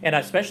 and I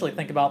especially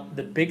think about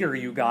the bigger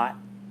you got,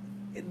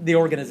 the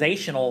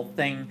organizational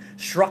thing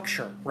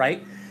structure,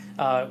 right,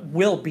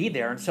 will be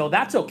there, and so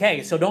that's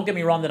okay. So don't get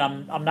me wrong that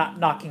I'm not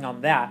knocking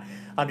on that.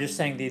 I'm just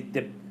saying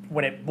the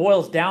when it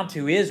boils down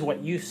to is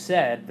what you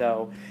said,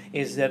 though,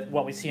 is that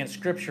what we see in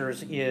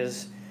scriptures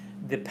is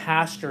the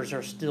pastors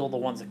are still the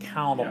ones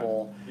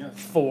accountable Yeah, yeah.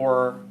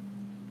 for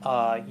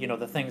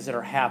the things that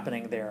are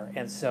happening there,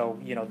 and so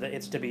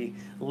it's to be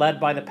led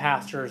by the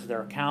pastors.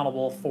 They're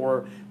accountable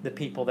for the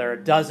people there.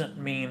 It doesn't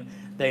mean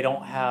they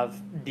don't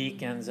have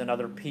deacons and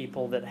other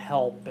people that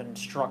help and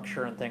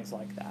structure and things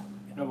like that.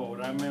 No, but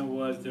what I meant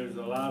was there's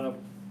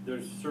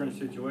certain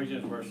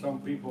situations where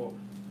some people,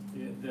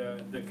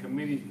 the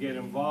committees get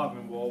involved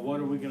and, well, what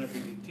are we gonna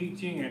be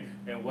teaching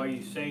and why are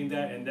you saying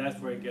that? And that's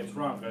where it gets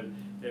wrong, because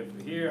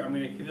if here,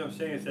 it keeps on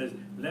saying, it says,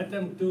 let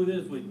them do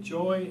this with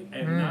joy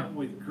and not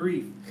with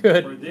grief.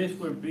 Good. For this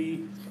would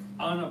be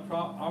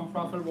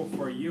unprofitable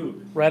for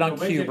you. Right So on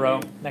cue, bro.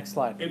 basically, Next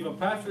slide. If a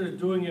pastor is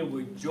doing it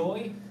with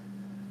joy,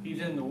 he's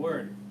in the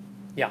word.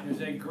 Yeah. You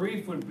say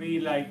grief would be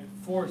like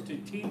forced to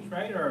teach,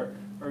 right? Or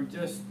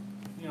just,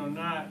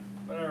 not,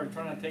 whatever,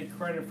 trying to take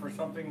credit for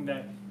something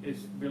that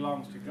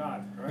belongs to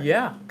God, right?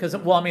 Yeah, because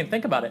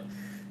think about it.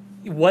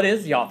 What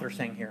is the author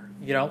saying here?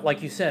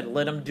 Like you said,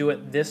 let them do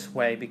it this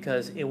way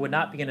because it would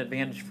not be an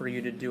advantage for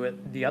you to do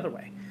it the other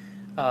way.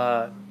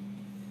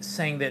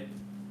 Saying that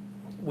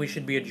we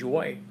should be a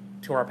joy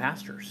to our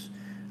pastors,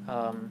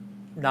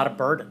 not a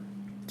burden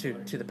to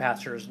the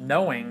pastors,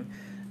 knowing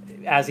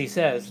as he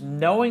says,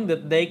 knowing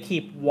that they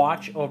keep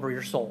watch over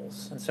your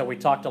souls. And so we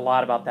talked a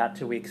lot about that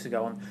 2 weeks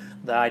ago, and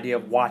the idea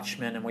of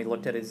watchmen, and we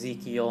looked at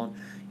Ezekiel,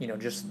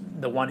 and just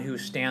the one who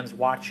stands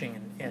watching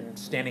and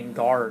standing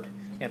guard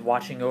and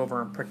watching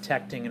over and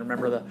protecting, and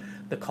remember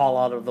the call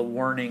out of the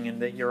warning,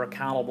 and that you're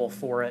accountable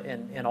for it,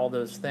 and all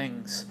those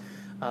things.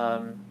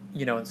 And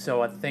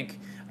so I think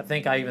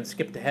I even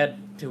skipped ahead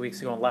 2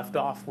 weeks ago and left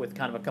off with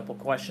kind of a couple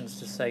questions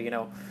to say,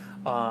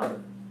 are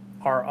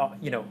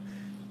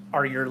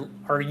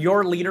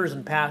your leaders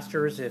and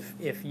pastors,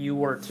 if you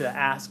were to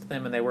ask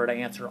them and they were to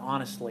answer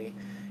honestly,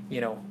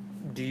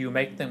 do you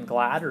make them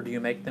glad or do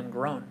you make them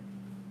groan?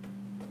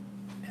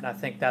 And I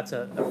think that's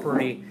a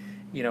pretty,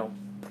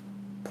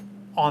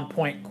 on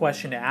point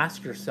question to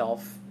ask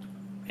yourself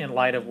in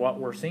light of what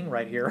we're seeing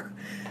right here.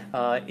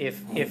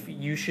 If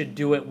you should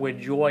do it with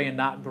joy and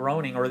not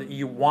groaning, or that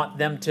you want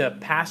them to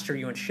pastor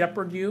you and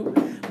shepherd you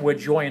with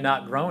joy and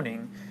not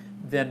groaning,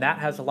 then that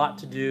has a lot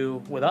to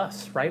do with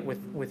us, right?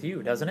 With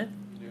you, doesn't it?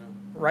 Yeah.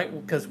 Right?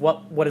 Because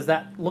what does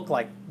that look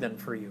like then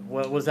for you?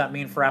 What does that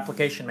mean for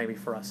application maybe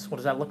for us? What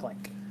does that look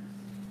like?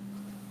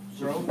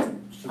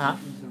 Submitting Huh?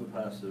 to the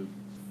passive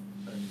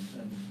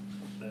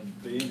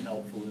and being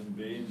helpful and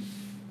being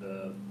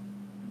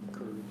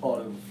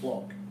part of the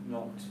flock,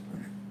 not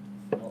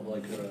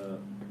like a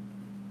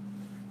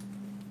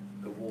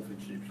wolf in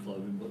sheep's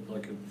clothing, but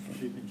like a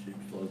sheep in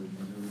sheep's clothing.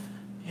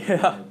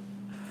 Yeah.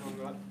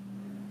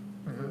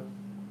 Mm-hmm.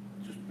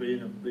 Just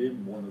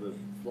being one of the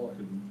flock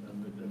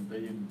and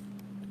being,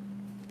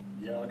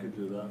 yeah, I can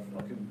do that.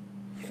 I can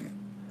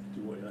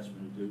do what you asked me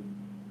to do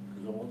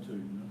because I want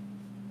to.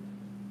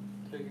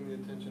 Taking the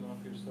attention off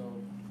yourself,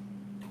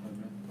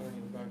 putting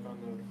it back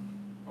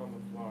on the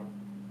flock.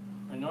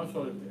 And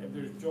also, if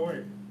there's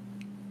joy,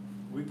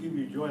 we give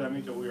you joy, that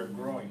means that we are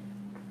growing.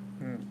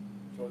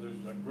 So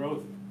there's a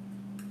growth.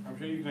 I'm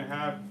sure you can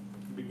have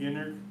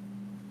beginners,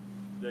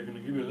 they're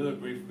gonna give you a little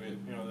grief, but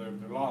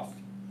they're lost.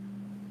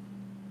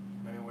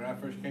 And when I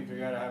first came to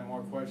God, I had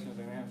more questions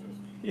than answers.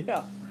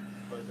 Yeah.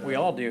 But, We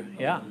all do.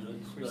 Yeah.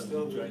 We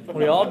still do.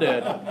 We all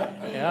did.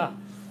 Yeah.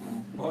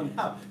 Well,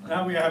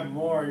 now we have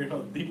more,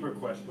 deeper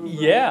questions.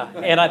 Yeah,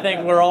 and I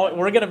think we're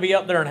going to be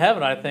up there in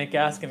heaven. I think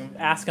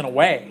asking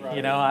away.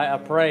 Right. I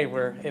pray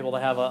we're able to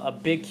have a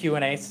big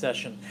Q&A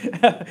session.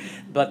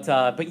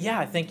 but yeah,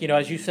 I think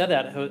as you said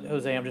that,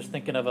 Jose, I'm just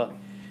thinking of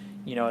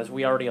as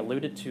we already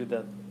alluded to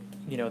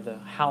the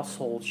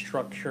household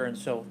structure, and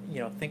so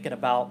thinking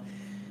about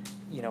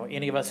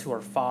any of us who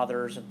are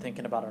fathers and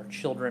thinking about our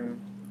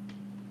children.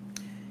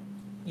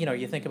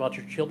 You think about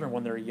your children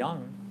when they're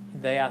young.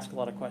 They ask a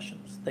lot of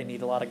questions. They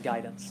need a lot of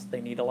guidance. They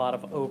need a lot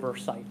of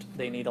oversight.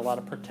 They need a lot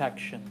of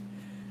protection,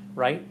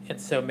 right? And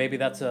so maybe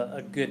that's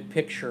a good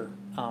picture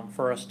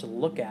for us to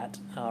look at,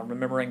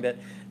 remembering that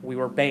we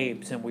were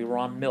babes and we were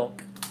on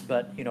milk.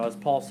 But as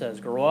Paul says,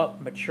 grow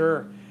up,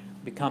 mature,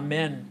 become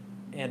men,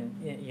 and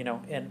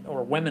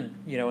or women,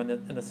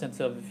 in the sense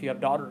of if you have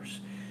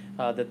daughters,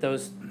 that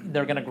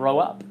they're going to grow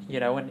up,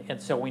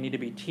 and so we need to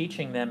be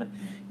teaching them.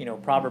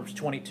 And Proverbs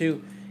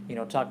 22.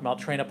 Talking about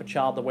train up a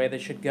child the way they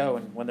should go,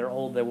 and when they're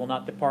old, they will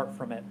not depart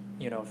from it.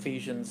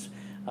 Ephesians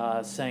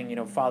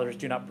saying, fathers,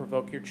 do not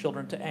provoke your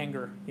children to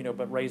anger,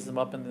 but raise them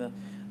up in the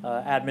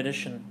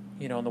admonition,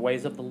 in the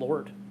ways of the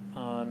Lord.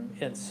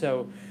 And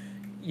so,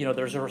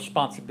 there's a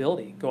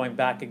responsibility going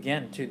back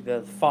again to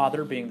the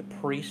father being the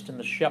priest and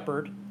the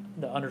shepherd,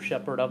 the under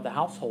shepherd of the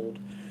household.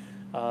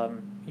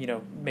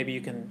 Maybe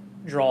you can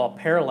draw a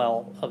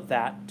parallel of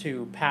that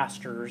to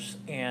pastors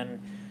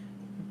and,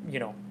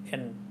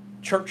 and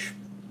church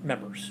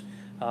members,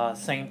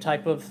 same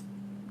type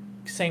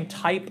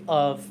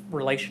of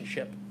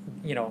relationship.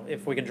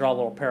 If we can draw a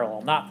little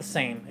parallel, not the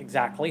same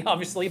exactly,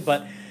 obviously,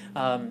 but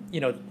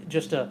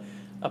just a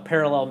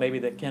parallel maybe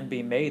that can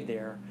be made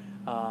there.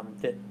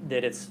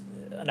 That it's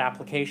an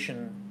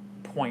application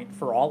point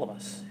for all of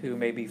us who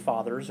may be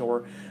fathers,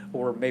 or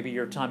maybe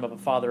your time of a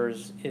father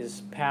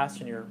is past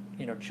and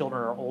your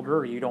children are older,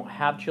 or you don't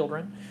have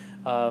children.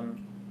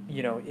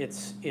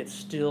 It's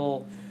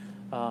still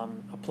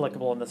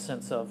applicable in the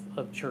sense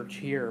of church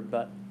here,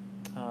 but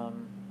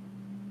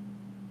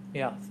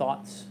yeah,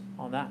 thoughts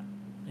on that?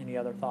 Any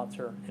other thoughts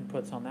or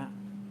inputs on that?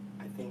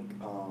 I think,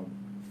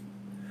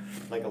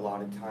 like a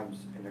lot of times,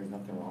 and there's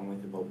nothing wrong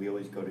with it, but we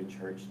always go to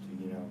church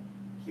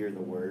to, hear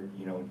the word,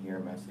 and hear a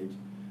message.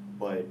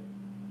 But,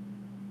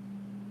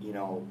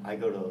 I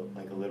go to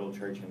like a little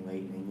church in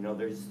Layton, and,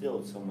 there's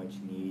still so much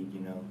need,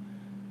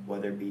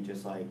 whether it be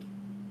just like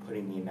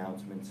putting the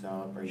announcements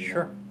up or,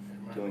 Sure.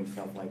 doing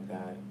stuff like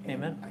that. And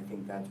Amen. I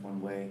think that's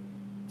one way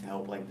to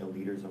help like the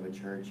leaders of a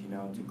church,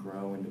 to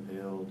grow and to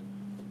build.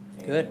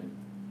 And Good.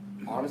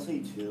 honestly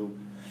too,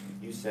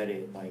 you said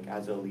it, like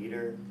as a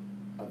leader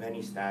of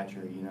any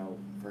stature,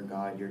 for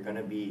God, you're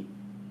gonna be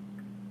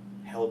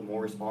held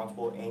more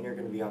responsible and you're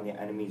gonna be on the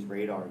enemy's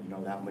radar,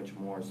 that much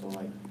more. So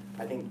like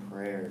I think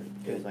prayer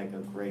is like a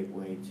great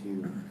way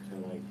to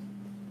like,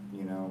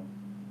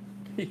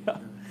 Yeah.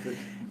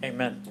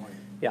 Amen.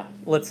 Yeah.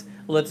 Let's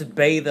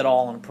bathe it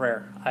all in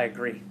prayer. I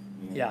agree.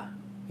 Yeah.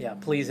 Yeah,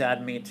 please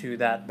add me to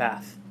that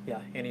bath. Yeah,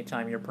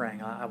 anytime you're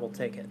praying, I will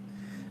take it.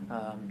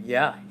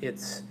 Yeah,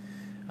 it's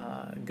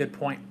good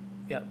point.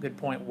 Yeah, good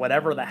point.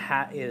 Whatever the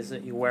hat is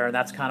that you wear, and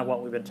that's kind of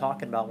what we've been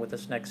talking about with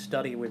this next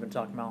study we've been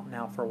talking about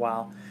now for a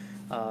while.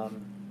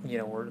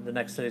 The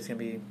next study is going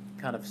to be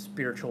kind of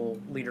spiritual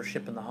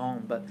leadership in the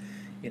home. But,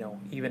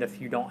 even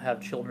if you don't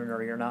have children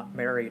or you're not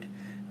married,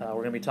 we're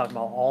going to be talking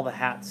about all the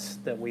hats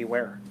that we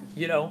wear,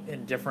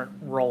 in different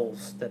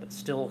roles that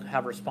still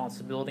have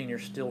responsibility, and you're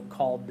still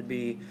called to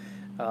be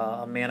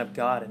a man of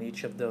God in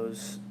each of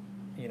those,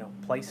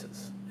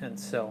 places. And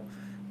so,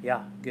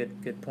 yeah,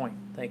 good point.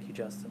 Thank you,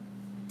 Justin.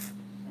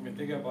 I mean,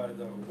 think about it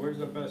though, where's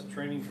the best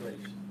training place?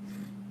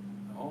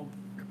 At home.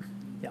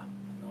 Yeah.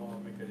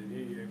 No, because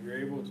if you're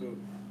able to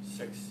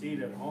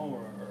succeed at home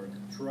or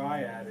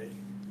try at it,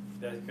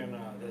 that's gonna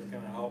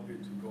help you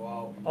to go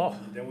out. Oh.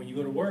 Then when you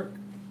go to work,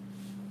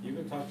 you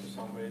can talk to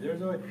somebody.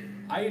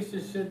 I used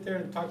to sit there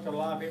and talk to a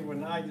lot of people,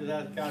 and now I just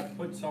ask God,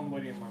 put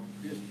somebody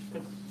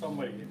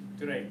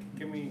today,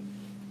 give me,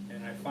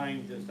 and I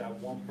find just that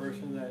one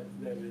person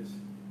that is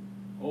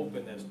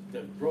open, that's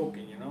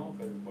broken,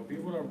 because when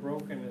people are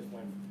broken is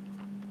when,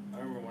 I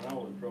remember when I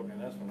was broken,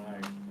 that's when I,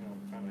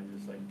 kind of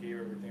just like gave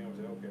everything. I was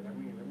like, okay, let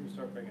me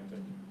start paying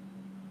attention.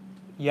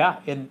 Yeah,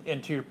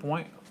 and to your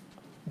point,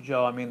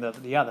 Joe, I mean,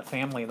 the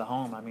family, the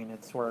home, I mean,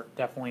 it's where it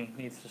definitely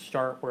needs to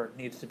start, where it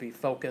needs to be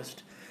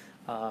focused.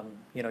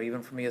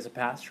 Even for me as a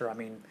pastor, I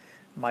mean,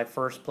 my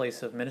first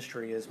place of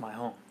ministry is my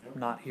home, Yep.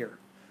 not here.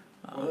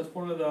 Well, that's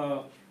one of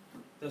the,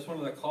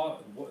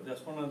 what do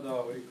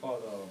you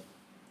call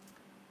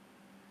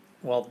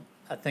Well,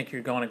 I think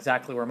you're going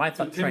exactly where my the,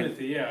 thought train.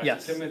 Timothy, yeah.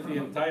 Yes. Timothy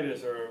and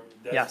Titus are,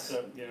 Yes.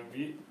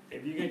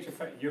 if you get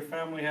your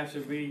family has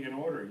to be in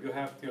order. You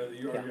have to,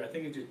 Yeah. I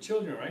think it's your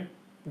children, right?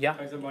 Yeah,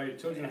 Talks about your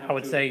children have I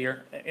would to say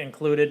you're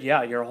included,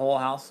 yeah, your whole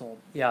household,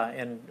 yeah,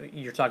 and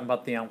you're talking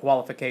about the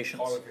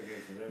qualifications.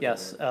 qualifications. that's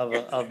Yes, the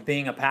word. of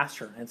being a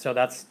pastor, and so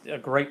that's a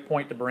great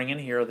point to bring in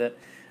here, that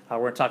we're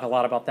going to talk a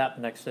lot about that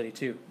in the next study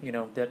too,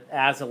 that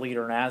as a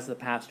leader and as the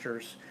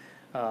pastors,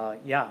 I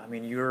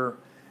mean,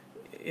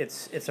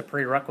 it's a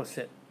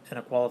prerequisite and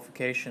a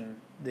qualification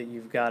that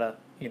you've got to,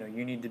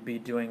 you need to be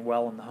doing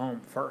well in the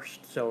home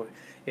first, so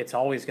it's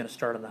always going to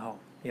start in the home,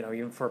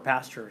 even for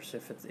pastors,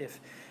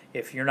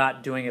 if you're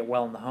not doing it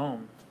well in the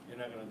home, You're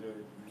not gonna do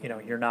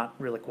it. you're not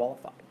really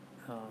qualified.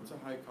 It's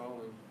a high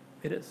calling,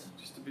 It is,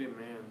 just to be a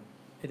man,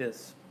 it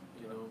is,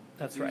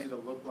 That's It's right. easy to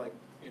look like,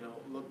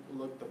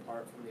 look the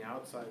part from the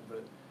outside,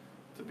 but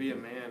to be a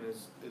man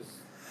is,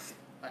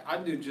 I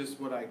do just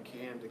what I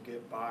can to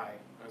get by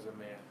as a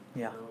man.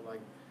 Yeah.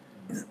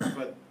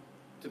 But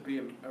to be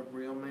a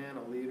real man,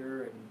 a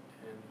leader, and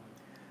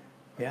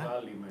yeah.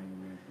 Godly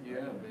man. Yeah,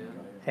 man.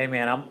 Hey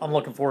man, I'm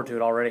looking forward to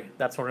it already.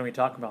 That's what we're gonna be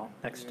talking about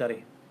next Yeah.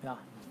 study. Yeah,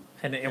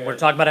 and Yeah. we're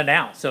talking about it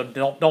now, so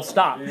don't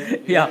stop. Yeah,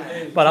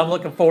 Yeah, but I'm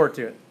looking forward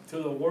to it. To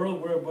the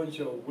world, we're a bunch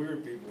of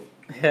weird people.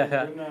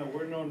 Yeah.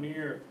 We're no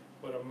near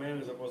what a man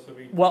is supposed to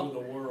be Well- to the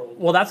world.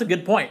 Well, that's a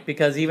good point,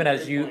 because even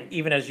as Great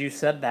point. you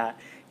said that,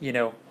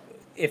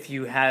 if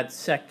you had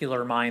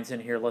secular minds in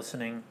here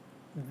listening,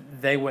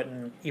 they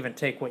wouldn't even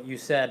take what you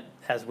said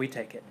as we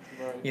take it.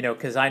 right.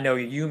 Because I know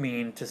you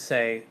mean to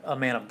say a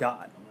man of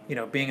God.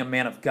 Being a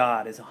man of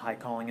God is a high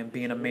calling, and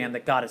being a man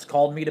that God has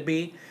called me to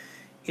be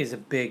is a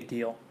big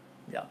deal.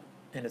 Yeah,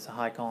 and it's a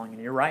high calling,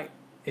 and you're right,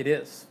 it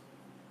is.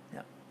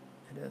 Yeah,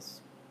 it is.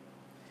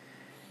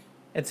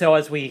 And so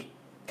as we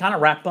kind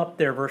of wrap up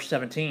there, verse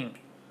 17,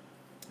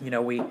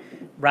 we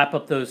wrap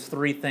up those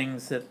three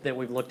things that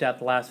we've looked at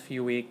the last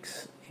few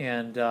weeks,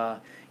 and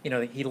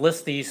he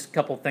lists these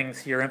couple things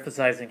here,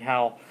 emphasizing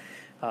how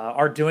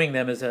our doing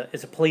them is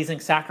a pleasing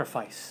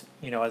sacrifice,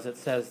 as it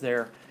says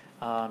there,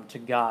 to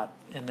God.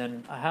 And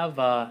then I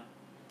have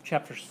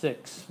chapter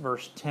 6,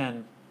 verse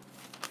 10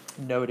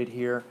 noted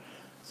here,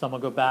 so I'm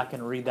going to go back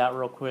and read that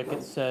real quick.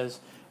 It says,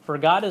 "For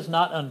God is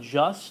not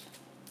unjust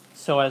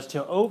so as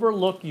to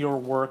overlook your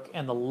work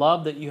and the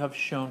love that you have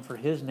shown for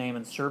his name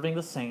in serving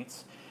the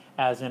saints,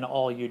 as in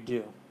all you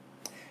do."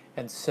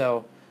 And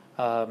so,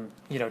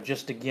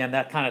 just again,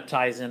 that kind of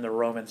ties in the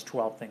Romans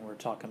 12 thing we were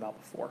talking about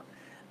before,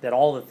 that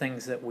all the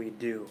things that we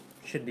do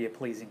should be a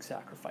pleasing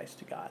sacrifice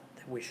to God.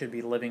 That we should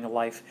be living a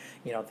life,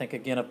 think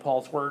again of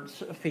Paul's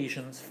words,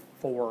 Ephesians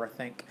 4, I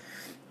think.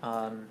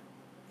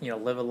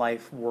 Live a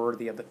life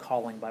worthy of the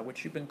calling by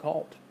which you've been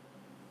called.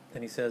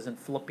 Then he says in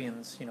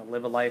Philippians,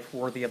 live a life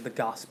worthy of the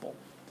gospel.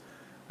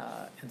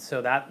 And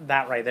so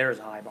that right there is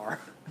a high bar,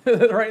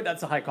 right?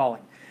 That's a high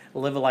calling.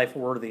 Live a life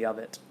worthy of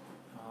it.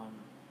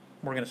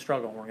 We're going to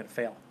struggle and we're going to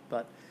fail,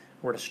 but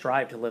we're to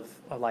strive to live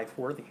a life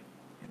worthy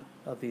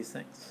of these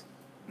things.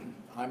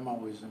 I'm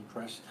always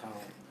impressed how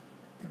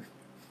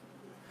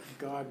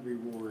God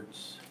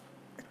rewards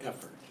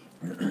effort.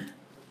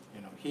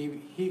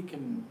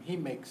 He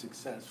makes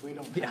success. We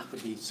don't have to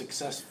be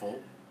successful.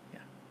 Yeah.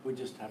 We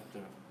just have to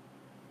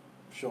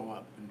show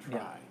up and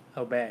try.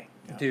 Obey,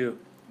 Yeah. do.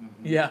 Mhm.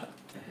 Yeah.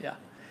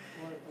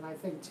 Well, and I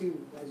think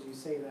too, as you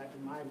say that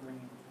in my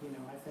brain,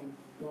 I think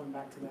going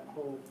back to that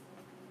whole,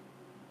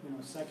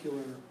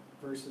 secular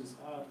versus,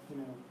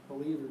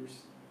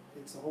 believers,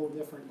 it's a whole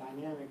different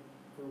dynamic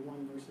for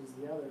one versus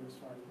the other as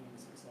far as being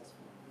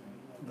successful.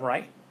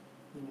 Right.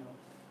 You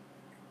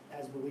know,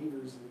 as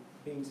believers,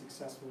 being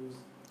successful is,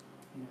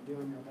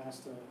 doing your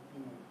best to,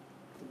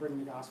 to bring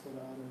the gospel to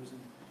others and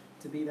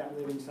to be that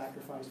living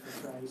sacrifice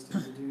for Christ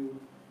and to do,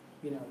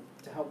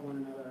 to help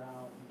one another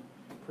out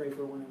and pray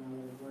for one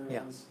another.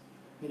 Whereas,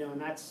 and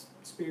that's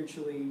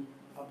spiritually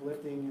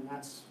uplifting and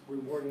that's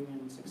rewarding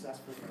and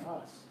successful for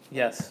us.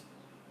 Yes.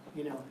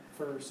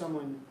 For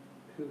someone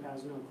who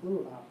has no clue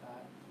about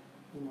that,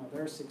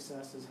 their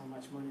success is how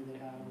much money they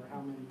have or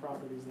how many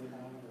properties they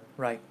have or,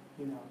 Right.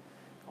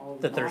 All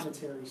the That there's-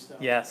 monetary stuff.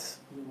 Yes.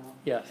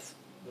 Yes.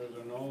 There's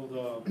an old,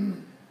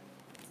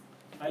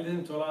 I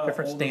listen to a lot of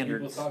Different older people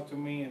standards. talk to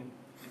me, and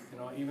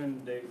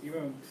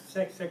even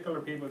secular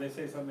people, they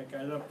say something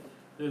kind of.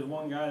 There's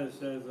one guy that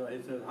says,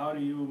 he says, "How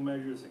do you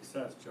measure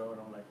success, Joe?"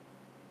 And I'm like,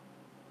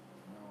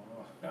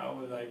 no, I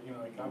was like,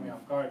 it caught me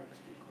off guard.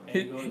 And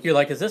he goes, You're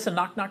like, is this a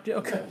knock-knock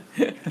joke?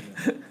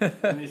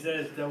 and he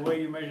says the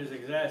way you measure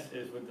success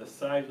is with the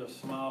size of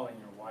smile in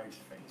your wife's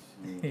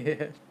face.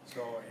 Yeah.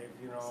 So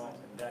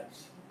if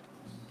that's.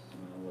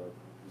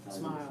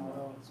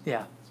 Smile.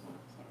 Yeah.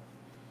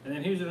 And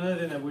then here's another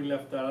thing that we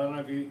left out. I don't know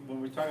if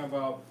when we're talking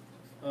about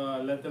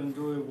let them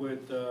do it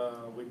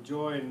with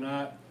joy and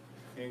not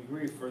in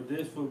grief, for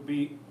this will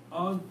be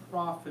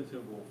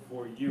unprofitable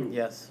for you.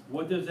 Yes.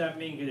 What does that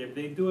mean? 'Cause if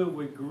they do it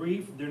with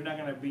grief, they're not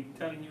gonna be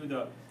telling you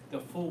the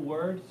full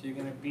words. You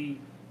could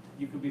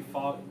be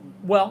following.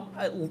 Well,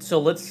 so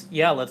let's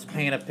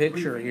paint a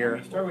picture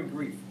here. Start with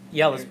grief.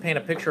 Yeah, let's paint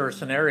a picture or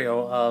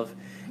scenario of,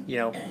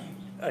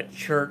 a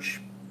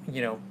church,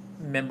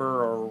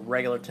 member or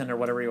regular attendant or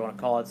whatever you want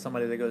to call it,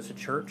 somebody that goes to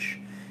church,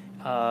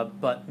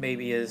 but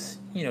maybe is,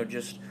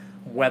 just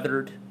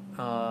weathered,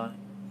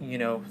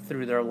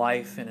 through their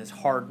life and is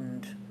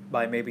hardened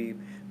by maybe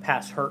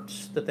past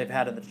hurts that they've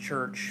had in the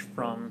church,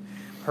 from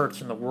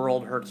hurts in the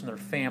world, hurts in their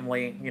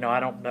family. I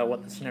don't know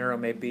what the scenario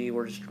may be.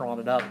 We're just drawing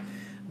it up.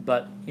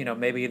 But,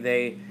 maybe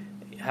they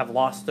have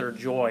lost their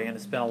joy and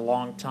it's been a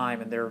long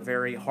time and they're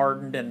very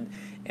hardened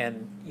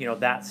and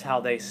that's how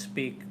they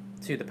speak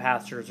to the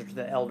pastors or to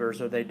the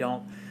elders, or they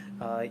don't,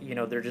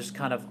 they're just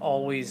kind of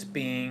always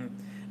being,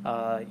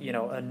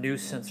 a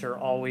nuisance, or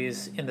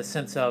always in the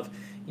sense of,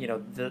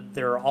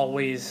 they're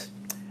always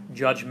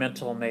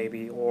judgmental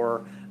maybe,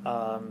 or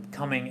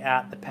coming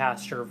at the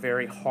pastor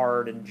very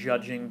hard and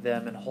judging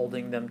them and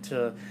holding them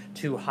to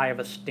too high of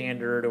a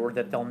standard, or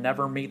that they'll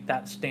never meet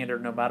that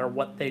standard no matter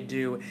what they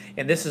do.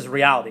 And this is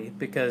reality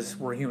because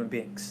we're human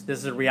beings. This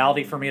is a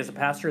reality for me as a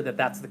pastor that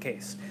that's the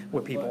case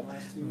with people.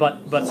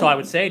 But so I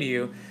would say to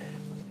you,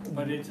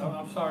 But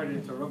I'm sorry to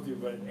interrupt you,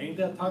 but ain't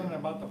that talking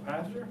about the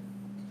pastor?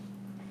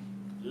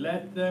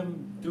 Let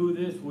them do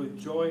this with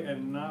joy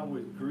and not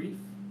with grief?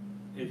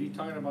 Is he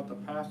talking about the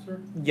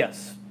pastor?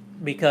 yes,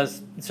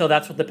 because so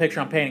that's what the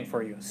picture I'm painting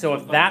for you. So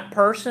if that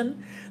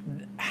person,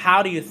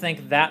 how do you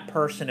think that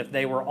person, if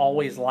they were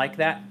always like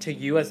that to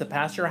you as a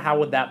pastor, how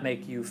would that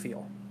make you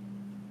feel?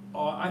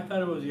 Oh, I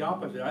thought it was the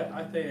opposite.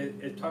 I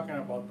think it's talking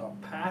about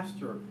the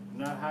pastor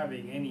not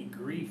having any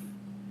grief.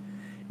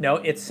 No,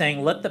 it's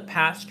saying let the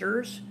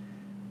pastors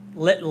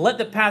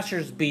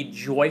be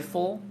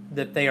joyful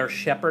that they are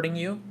shepherding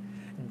you.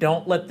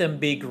 Don't let them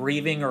be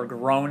grieving or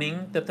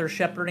groaning that they're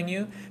shepherding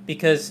you,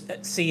 because,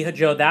 see,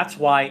 Joe, that's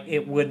why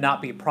it would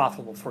not be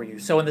profitable for you.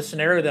 So in the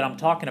scenario that I'm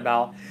talking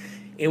about,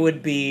 it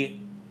would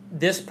be,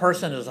 this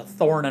person is a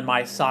thorn in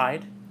my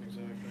side.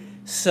 Exactly.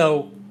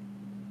 So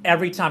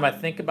every time I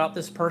think about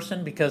this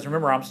person, because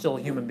remember, I'm still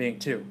a human being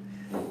too,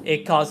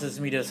 it causes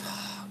me to,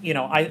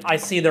 I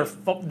see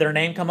their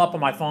name come up on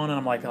my phone and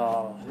I'm like,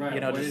 oh,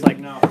 Right. just like,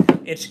 now.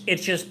 it's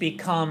just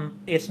become,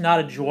 it's not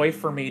a joy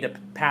for me to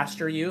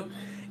pastor you.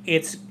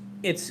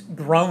 It's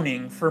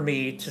groaning for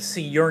me to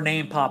see your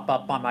name pop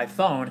up on my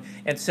phone.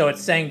 And so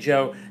it's saying,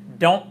 Joe,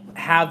 don't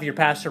have your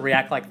pastor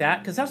react like that,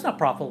 because that's not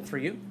profitable for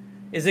you.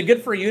 Is it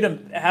good for you to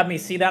have me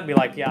see that and be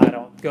like, yeah, I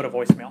don't, go to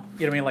voicemail? You know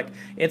what I mean? Like,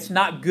 it's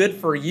not good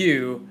for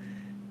you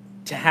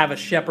to have a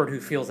shepherd who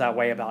feels that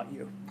way about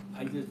you.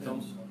 I just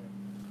don't.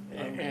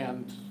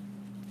 And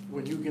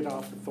when you get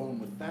off the phone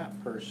with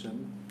that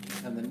person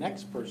and the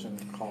next person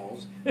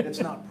calls, it's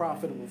not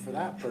profitable for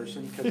that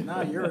person, because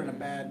now you're in a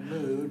bad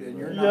mood and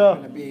you're not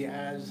gonna be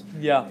as,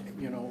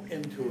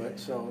 into it.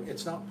 So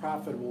it's not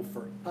profitable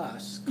for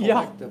us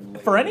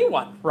collectively. For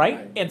anyone, right?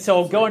 Right. And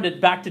so going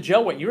back to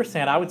Joe, what you were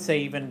saying, I would say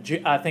even,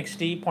 I think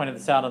Steve pointed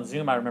this out on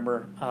Zoom, I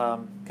remember a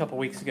couple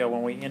weeks ago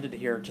when we ended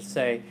here, to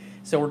say,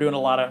 so we're doing a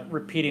lot of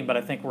repeating, but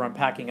I think we're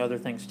unpacking other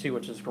things too,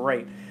 which is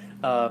great.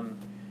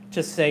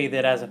 To say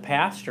that as a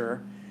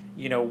pastor,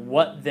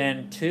 what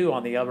then too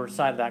on the other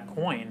side of that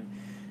coin,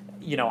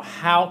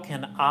 how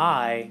can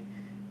I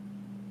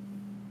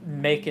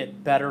make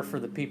it better for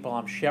the people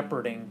I'm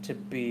shepherding to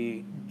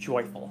be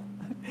joyful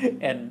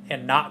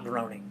and not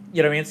groaning?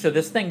 You know what I mean? So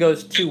this thing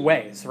goes two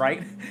ways,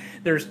 right?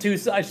 There's two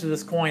sides to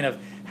this coin of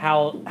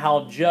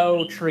how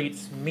Joe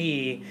treats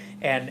me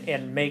and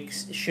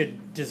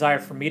should desire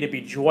for me to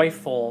be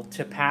joyful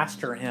to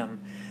pastor him.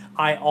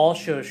 I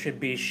also should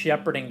be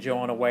shepherding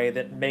Joe in a way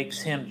that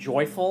makes him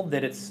joyful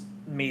that it's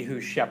me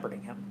who's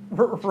shepherding him,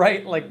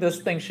 right? Like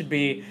this thing should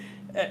be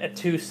a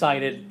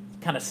two-sided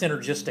kind of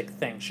synergistic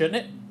thing,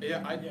 shouldn't it?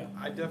 Yeah,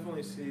 I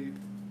definitely see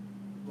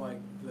like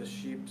the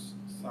sheep's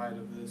side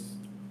of this,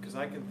 because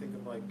I can think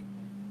of like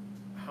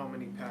how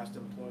many past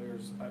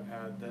employers I've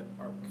had that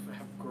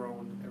have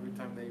grown every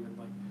time they even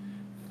like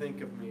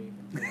think of me,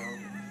 you know?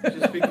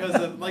 Just because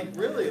of like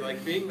really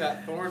like being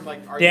that thorn,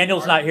 like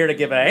Daniel's not here to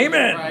give an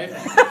amen. Right?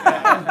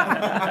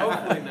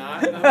 Hopefully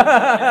not. No.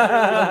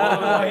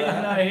 Why he's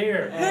not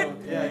here?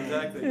 Yeah,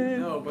 exactly.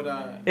 No,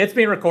 but It's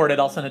being recorded.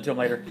 I'll send it to him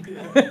later.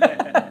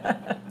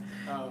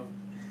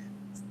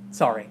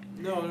 Sorry.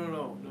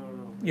 No.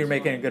 You're It's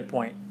making a fine. good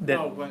point. That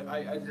No, but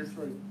I just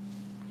like,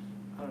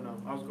 I don't know,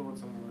 I was going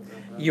somewhere with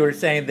that. you were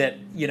saying that,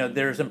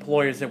 there's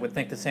employers that would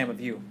think the same of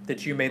you,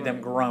 that you made them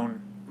Right.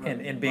 groan Right.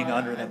 in being But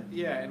under them.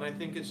 Yeah, and I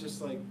think it's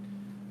just like,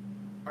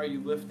 are you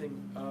lifting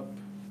up,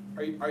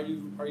 are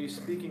you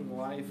speaking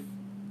life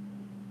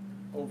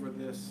over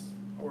this,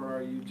 or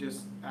are you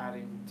just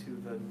adding to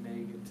the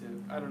negative?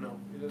 I don't know,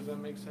 does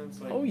that make sense?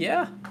 Like, Oh,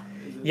 yeah.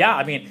 is it- Yeah,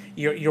 I mean,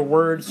 your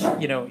words,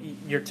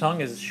 your tongue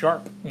is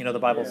sharp, the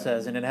Bible Yeah.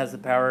 says, and it has the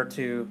power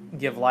to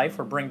give life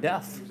or bring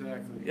death.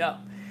 Exactly. Yeah.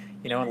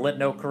 And let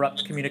no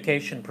corrupt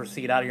communication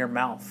proceed out of your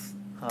mouth.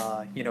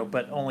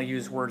 But only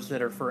use words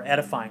that are for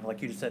edifying,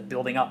 like you just said,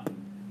 building up.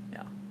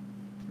 Yeah.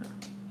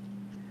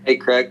 Hey,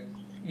 Craig.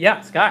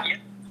 Yeah, Scott.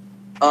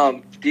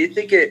 Do you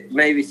think it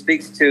maybe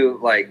speaks to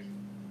like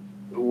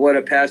what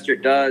a pastor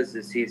does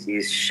is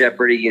he's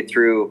shepherding you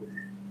through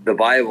the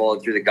Bible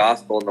and through the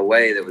gospel in the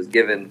way that was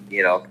given,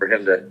 for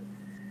him to,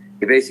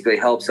 he basically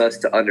helps us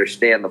to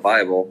understand the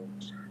Bible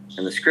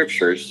and the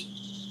scriptures,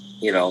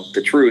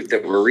 the truth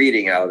that we're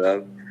reading out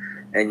of,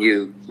 and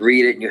you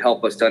read it and you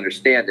help us to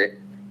understand it.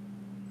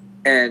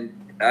 And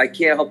I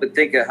can't help but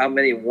think of how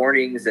many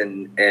warnings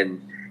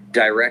and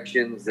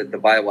directions that the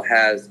Bible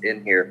has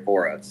in here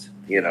for us.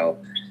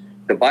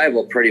 The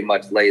Bible pretty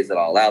much lays it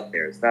all out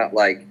there. It's not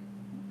like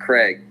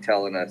Craig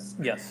telling us,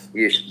 Yes.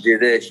 you should do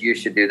this, you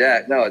should do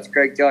that. No, it's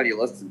Craig telling you,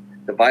 listen,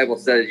 the Bible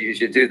says you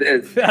should do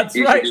this, That's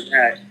you right. should do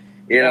that.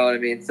 You know what I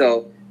mean?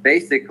 So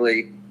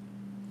basically,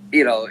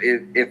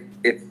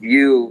 if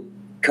you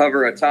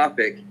cover a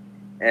topic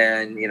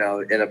and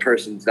a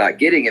person's not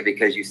getting it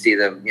because you see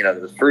them,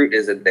 the fruit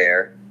isn't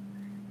there,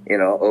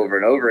 over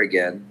and over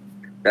again,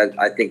 that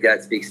I think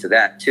that speaks to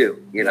that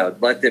too.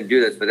 Let them do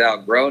this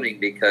without groaning,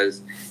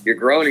 because you're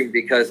groaning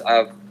because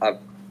I've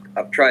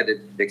tried to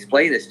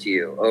explain this to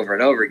you over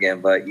and over again,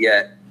 but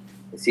yet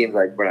it seems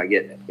like we're not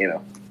getting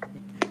it,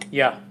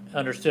 Yeah,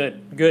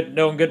 understood. Good.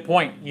 No, good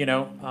point.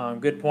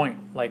 Good point.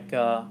 Like,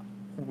 I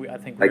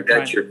think we're Like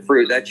that's your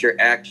fruit, that's your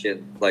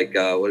action. Like,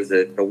 what is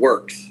it? The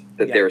works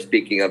that Yeah. they were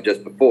speaking of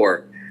just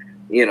before.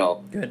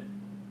 Good.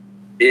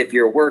 If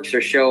your works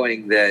are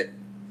showing that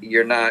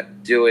you're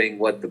not doing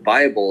what the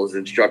Bible is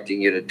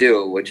instructing you to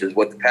do, which is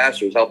what the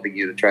pastor is helping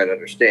you to try to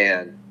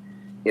understand,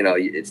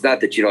 it's not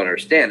that you don't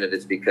understand it,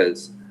 it's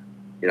because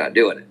you're not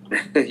doing it.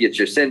 It's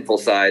your sinful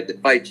side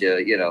that fights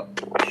you,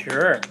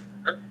 Sure.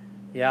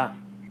 Yeah.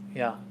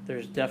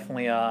 There's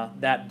definitely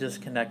that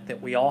disconnect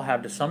that we all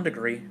have to some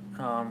degree,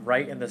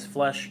 right, in this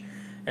flesh,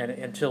 and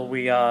until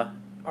we are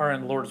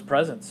in the Lord's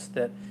presence,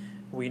 that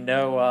we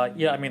know.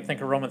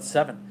 Think of Romans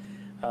 7.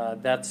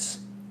 That's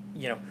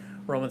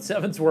Romans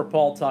 7's where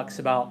Paul talks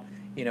about,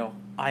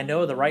 I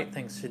know the right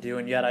things to do,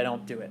 and yet I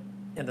don't do it.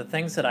 And the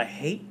things that I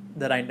hate,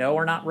 that I know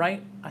are not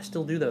right, I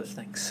still do those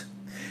things.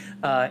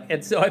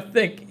 And so I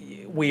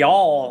think we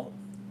all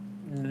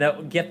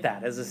get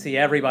that, as I see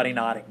everybody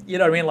nodding. You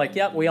know what I mean? Like,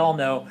 yeah, we all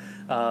know,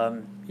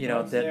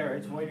 It's that. there,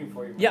 it's waiting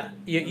for you. Yeah,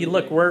 you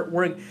look,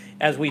 we're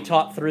as we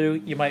talk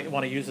through, you might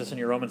want to use this in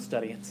your Romans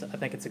study. I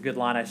think it's a good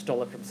line. I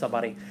stole it from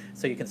somebody,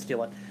 so you can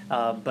steal it.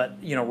 But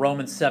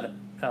Romans 7.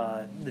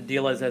 The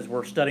deal is, as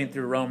we're studying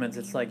through Romans,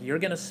 it's like you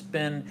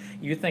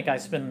think I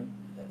spend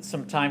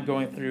some time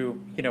going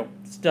through,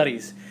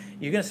 studies.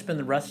 You're going to spend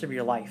the rest of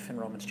your life in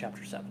Romans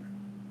chapter 7.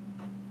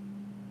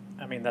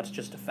 I mean, that's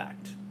just a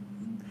fact.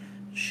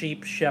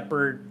 Sheep,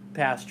 shepherd,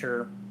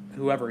 pastor,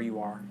 whoever you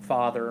are,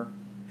 father.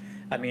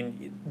 I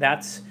mean,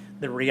 that's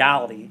the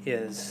reality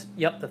is,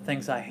 yep, the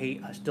things I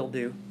hate, I still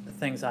do. The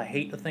things I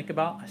hate to think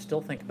about, I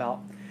still think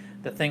about.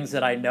 The things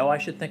that I know I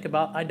should think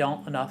about, I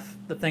don't enough.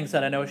 The things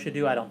that I know I should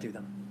do, I don't do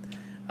them.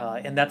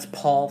 And that's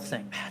Paul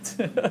saying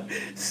that.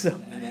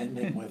 So, And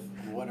ending with,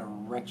 what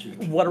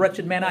what a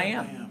wretched man I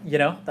am.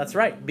 That's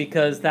right.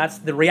 Because that's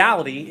the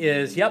reality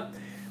is, yep,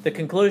 the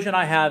conclusion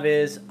I have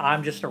is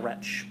I'm just a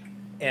wretch.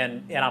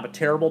 And I'm a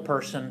terrible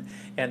person.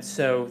 And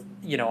so,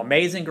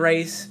 amazing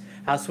grace,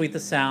 how sweet the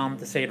sound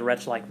to save a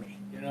wretch like me.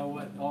 You know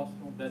what, also,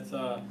 that's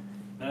a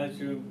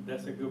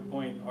good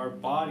point. Our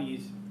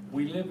bodies,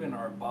 we live in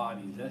our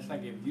bodies. That's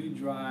like if you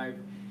drive,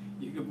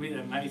 you could be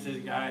the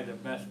nicest guy, the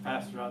best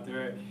pastor out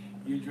there.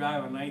 You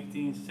drive a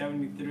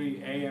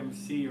 1973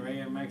 AMC or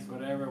AMX,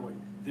 whatever, with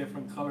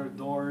different colored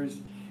doors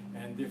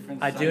and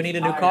different I do size need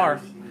a new car.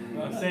 tires.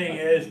 What I'm saying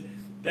is,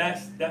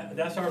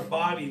 that's our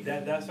body,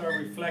 that's our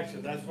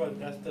reflection,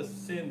 that's the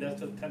sin,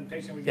 that's the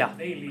temptation we Yeah. get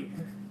daily.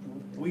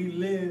 We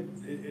live,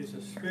 it's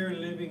a spirit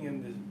living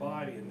in this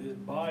body, and this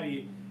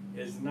body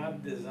is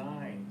not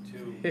designed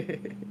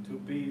to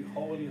be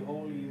holy,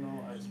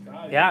 as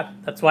God. Yeah,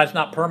 that's why it's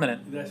not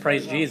permanent. That's why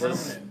Praise it's not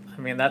Jesus. permanent.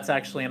 I mean, that's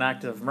actually an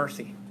act of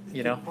mercy,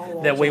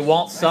 Paul that we also-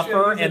 won't Actually, I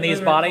suffer use a in these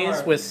better bodies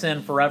car. with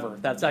sin forever.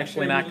 That's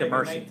actually an act of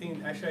mercy.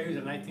 Actually, I use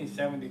a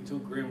 1972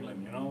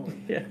 Gremlin,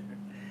 Yeah.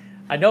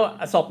 I know,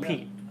 I saw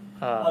Pete.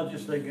 I'm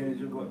just thinking,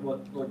 is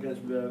what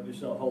gets me out of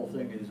this whole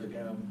thing is,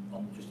 again,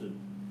 I'm just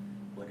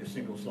like a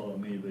single soul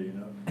amoeba,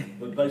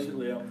 But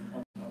basically, I'm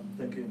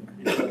thinking,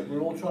 it's like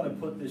we're all trying to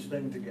put this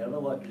thing together,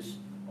 like this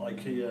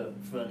IKEA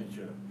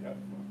furniture. Yep.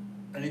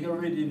 And you gotta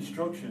read the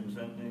instructions,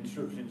 and the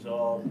instructions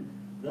are,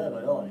 there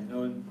they are,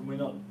 and we're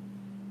not,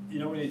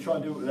 when you try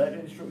and do it without the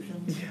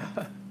instructions,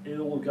 Yeah. it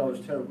all goes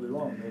terribly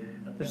wrong.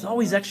 There's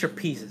always extra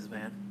pieces,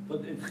 man.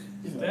 But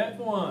it's, Step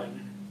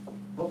one.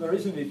 what there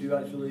isn't if you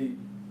actually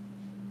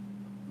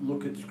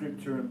look at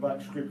scripture and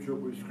back scripture up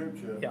with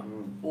scripture. Yeah.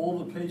 All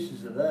the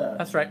pieces are there.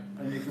 That's right.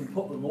 And you can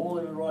put them all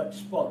in the right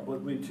spot,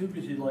 but we're too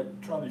busy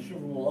trying to shove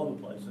them all over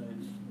the place, and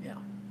it's, Yeah.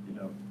 you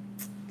know.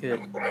 Good.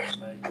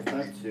 With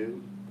that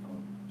too,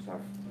 sorry.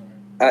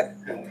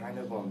 I- It kind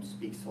of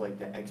speaks to like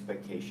the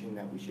expectation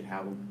that we should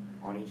have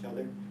on each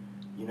other.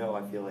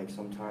 I feel like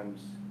sometimes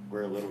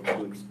we're a little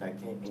too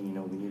expectant,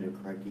 and we need to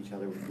correct each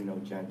other with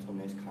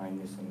gentleness,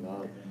 kindness, and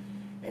love.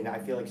 And I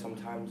feel like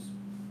sometimes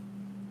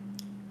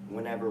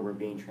whenever we're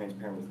being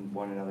transparent with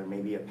one another,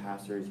 maybe a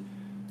pastor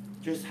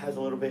just has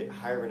a little bit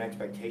higher of an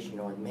expectation,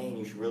 like, man,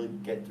 you should really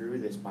get through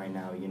this by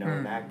now, and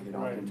that could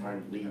Right.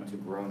 oftentimes lead to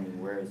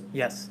groaning, whereas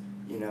Yes.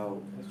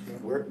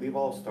 we've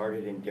all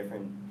started in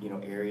different,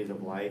 areas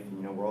of life,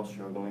 and, we're all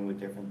struggling with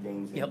different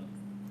things. And, Yep.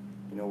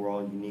 we're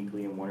all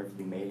uniquely and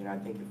wonderfully made, and I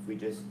think if we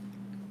just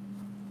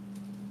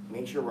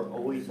make sure we're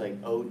always like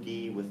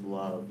OD with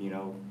love,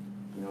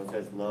 it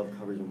says love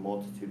covers a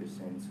multitude of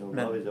sins, so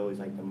Amen. love is always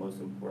like the most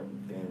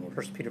important thing. And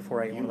 1 Peter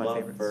 4:8, if one you of my love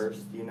favorites.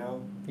 first,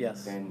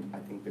 Yes. then I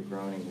think the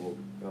groaning will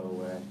go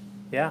away.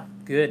 Yeah,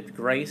 good.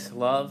 Grace,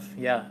 love.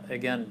 Yeah,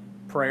 again,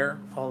 prayer,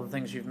 all the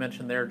things you've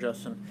mentioned there,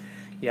 Justin.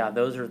 Yeah,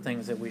 those are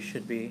things that we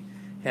should be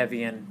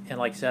heavy in. And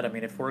like I said, I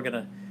mean, if we're going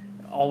to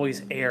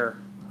always err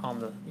on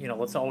the,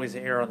 let's always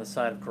err on the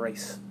side of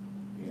grace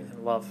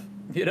and love,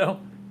 Yeah.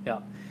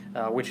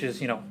 Which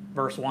is,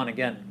 verse 1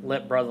 again,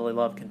 let brotherly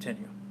love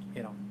continue.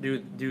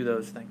 Do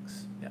those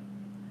things. Yeah.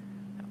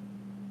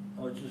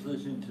 I was just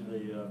listening to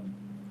the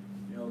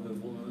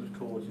woman that's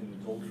caught in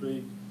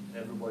adultery,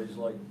 everybody's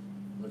like,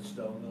 let's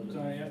stone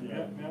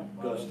her.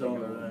 Go stone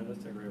her, and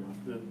That's a great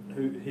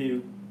one.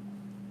 who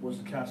was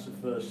to cast the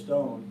first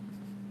stone,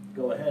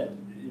 go ahead,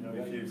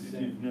 Yeah, if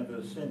you've you've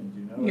never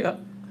sinned, Yeah.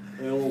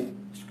 They all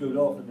scoot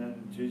off, and then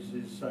Jesus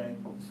is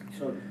saying,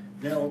 so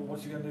now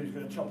what's he going to do? He's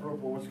going to chop her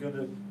up, or what's he going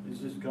to do? Is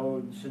just go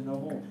and sin no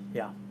more?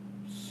 Yeah.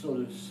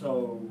 Sort of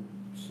so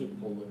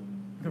simple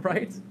and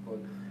Right? but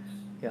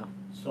Yeah.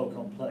 so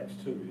complex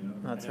too,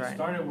 That's And it right.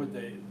 started with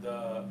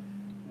the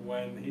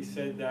when he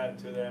said that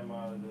to them,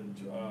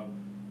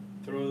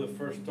 throw the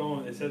first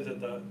stone. It says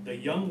that the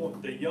young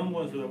ones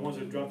are the ones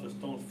that dropped the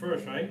stones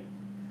first, right?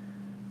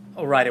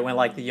 Oh, right. It went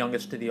like the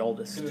youngest to the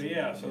oldest. So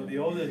yeah, so the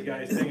oldest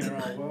guy is thinking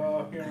around,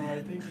 well,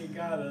 I think he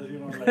got us,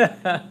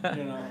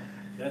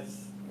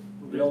 that's.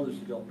 The elders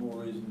have got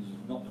more reasons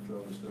not to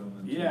throw a stone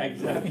than Yeah,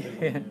 exactly.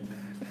 Yeah.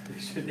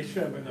 They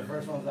should have been the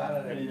first ones out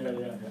of there.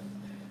 Yeah.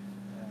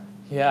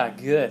 Yeah,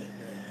 good.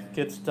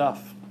 Good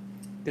stuff.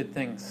 Good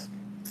things.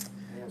 I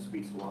think it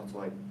speaks a lot to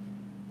like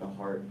the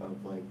heart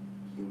of like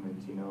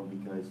humans,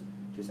 because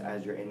just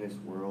as you're in this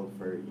world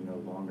for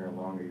longer and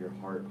longer, your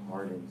heart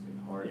hardens and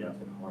hardens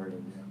and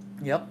hardens.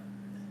 Yep.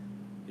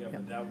 Yeah,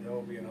 but that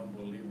would be an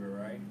unbeliever,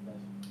 right?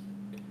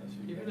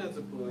 Even as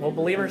a believer. Well,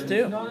 believers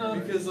too. No,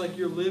 because like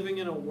you're living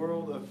in a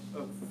world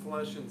of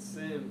flesh and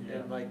sin, Yeah.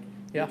 and like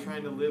Yeah. you're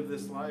trying to live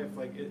this life,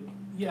 like it.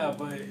 Yeah,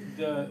 but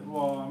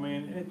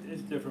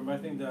it's different. But I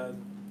think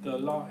the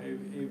law,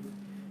 if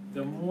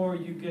the more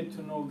you get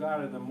to know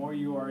God and the more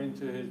you are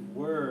into His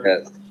Word,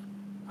 Yes.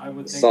 I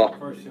would think So- a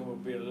person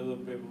would be a little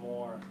bit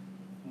more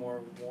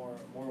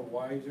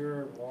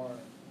wiser, more.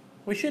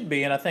 We should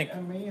be, and I think I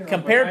mean,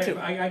 compared but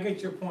to I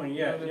get your point.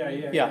 Yeah.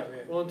 Yeah.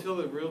 Well, until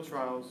the real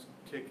trials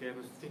kick in.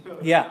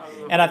 yeah, I don't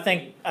know and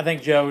if I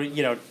think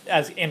Joe,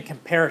 as in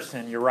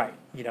comparison, you're right.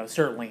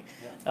 Certainly,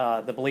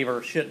 the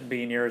believer shouldn't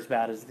be near as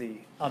bad as the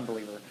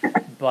unbeliever.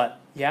 But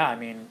yeah, I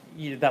mean,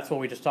 that's what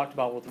we just talked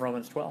about with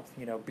Romans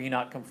 12. Be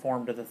not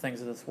conformed to the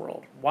things of this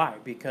world. Why?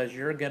 Because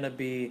you're going to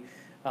be,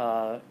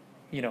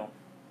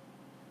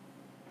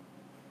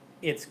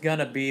 it's going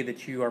to be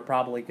that you are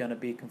probably going to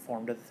be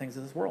conformed to the things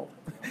of this world.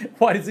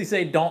 Why does he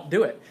say don't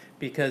do it?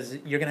 Because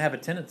you're going to have a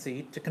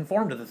tendency to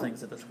conform to the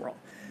things of this world.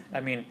 I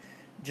mean,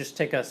 just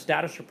take a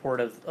status report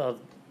of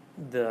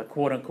the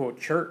quote-unquote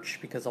church,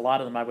 because a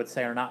lot of them I would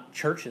say are not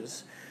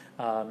churches,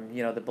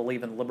 that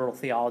believe in liberal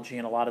theology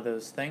and a lot of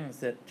those things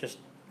that just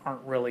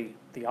aren't really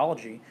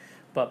theology.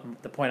 But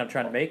the point I'm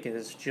trying to make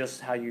is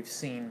just how you've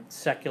seen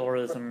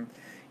secularism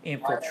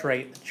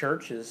infiltrate the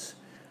churches,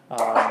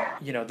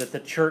 that the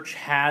church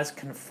has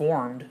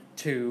conformed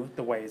to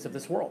the ways of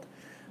this world.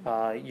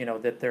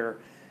 That they're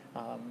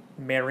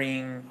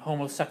marrying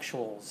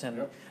homosexuals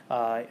and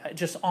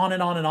just on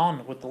and on and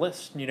on with the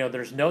list.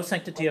 There's no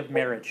sanctity of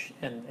marriage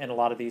in a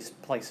lot of these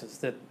places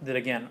that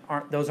again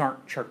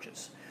aren't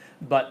churches,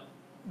 but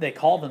they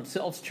call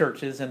themselves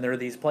churches, and they're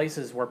these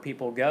places where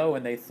people go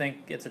and they think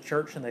it's a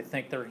church and they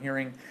think they're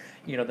hearing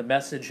the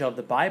message of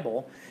the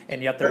Bible,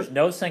 and yet there's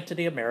no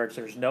sanctity of marriage,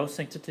 there's no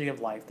sanctity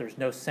of life, there's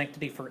no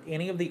sanctity for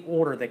any of the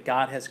order that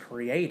God has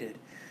created.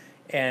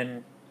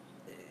 And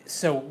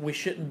so we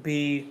shouldn't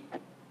be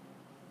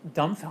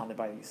dumbfounded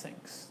by these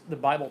things. The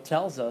Bible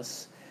tells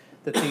us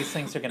that these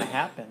things are going to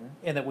happen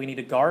and that we need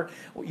to guard.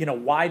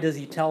 Why does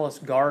he tell us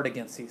guard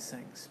against these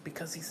things?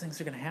 Because these things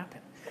are going to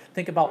happen.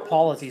 Think about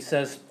Paul as he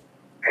says,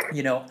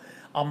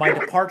 on my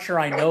departure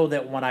I know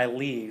that when I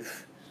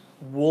leave,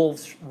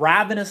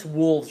 ravenous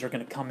wolves are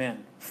going to come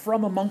in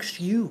from amongst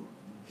you,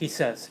 he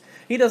says.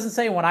 He doesn't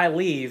say when I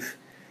leave,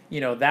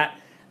 that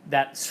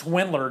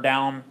swindler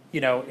down,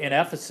 in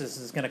Ephesus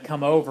is going to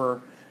come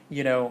over,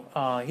 he's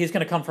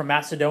going to come from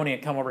Macedonia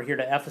and come over here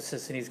to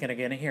Ephesus and he's going to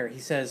get in here. He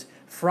says,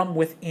 from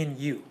within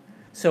you.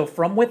 So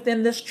from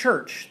within this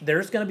church,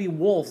 there's going to be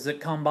wolves that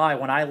come by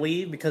when I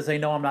leave because they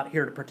know I'm not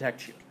here to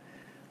protect you.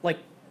 Like,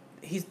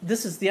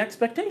 this is the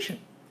expectation.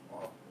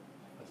 Wow,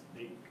 that's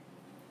deep.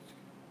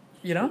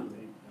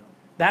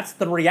 That's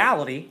the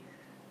reality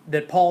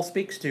that Paul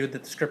speaks to,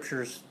 that the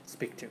scriptures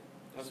speak to.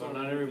 So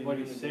not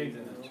everybody's saved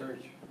in the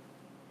church.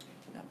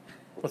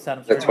 What's that?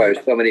 I'm That's sorry. why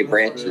there's so many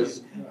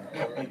branches.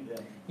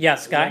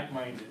 Yes, Guy?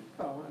 Like-minded.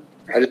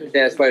 I just think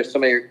that's why there's so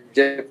many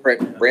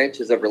different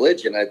branches of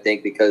religion, I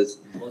think, because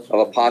of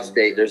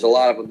apostate. There's a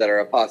lot of them that are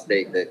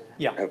apostate that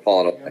Yeah, have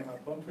fallen away.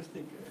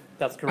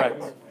 that's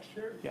correct.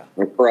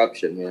 And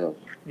corruption,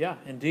 Yeah,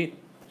 indeed.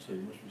 So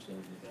you must be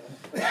saying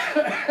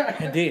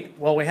Indeed.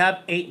 Well, we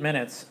have 8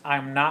 minutes.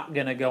 I'm not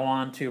going to go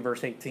on to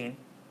verse 18.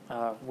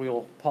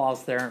 We'll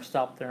pause there and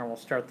stop there, and we'll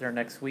start there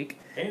next week.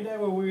 Ain't that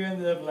where we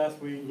ended up last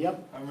week?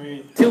 Yep. I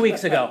mean, 2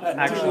 weeks ago,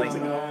 actually.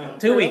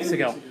 2 weeks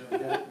ago.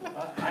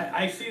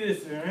 I see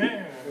this.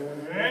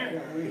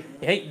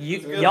 Hey,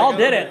 y'all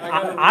did it.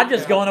 I'm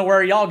just going to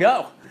where y'all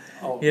go.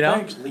 Oh, You know?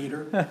 thanks,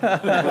 leader.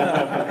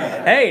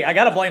 Hey, I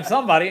got to blame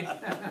somebody.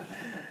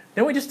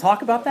 Didn't we just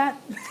talk about that?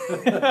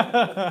 I'm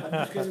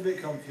just getting a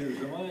bit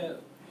confused. Am I a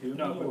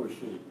human or a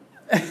sheep?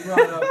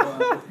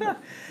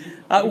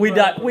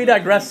 We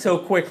digress so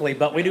quickly,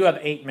 but we do have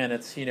 8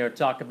 minutes, to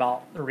talk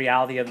about the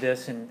reality of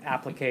this and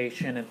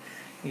application. And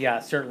yeah,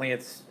 certainly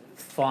it's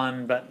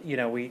fun, but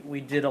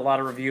we did a lot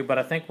of review, but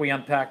I think we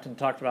unpacked and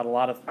talked about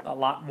a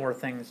lot more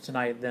things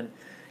tonight than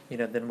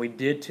we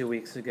did 2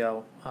 weeks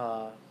ago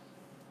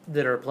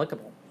that are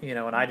applicable. And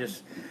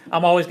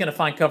I'm always going to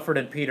find comfort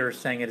in Peter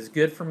saying it is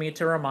good for me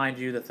to remind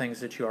you the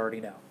things that you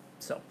already know.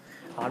 So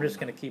I'm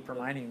just going to keep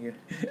reminding you.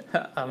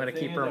 I'm going to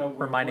keep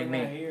reminding me.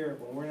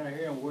 When we're not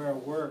here and we're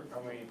at work,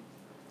 I mean,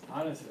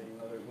 honestly,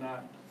 there's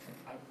not,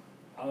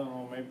 I don't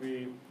know,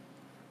 maybe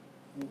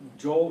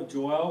Joel,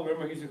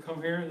 remember he used to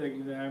come here,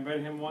 I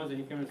invited him once, and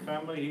he came with his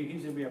family, he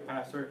used to be a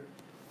pastor.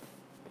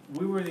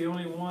 We were the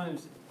only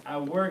ones at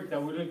work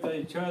that we looked at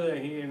each other,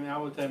 and I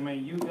would say,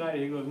 man, you got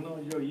it. He goes, no,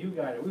 Joe, you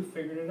got it. We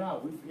figured it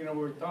out. We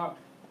were talking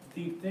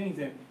deep things,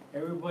 and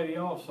everybody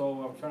else. So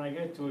what I'm trying to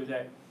get to is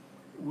that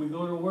we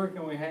go to work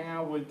and we hang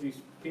out with these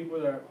people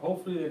that are,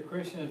 hopefully they're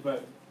Christians,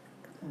 but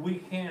we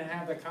can't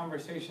have the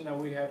conversation that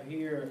we have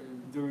here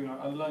during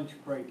a lunch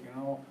break,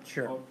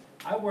 Sure. So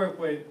I work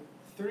with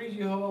 3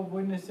 Jehovah's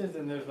Witnesses,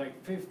 and there's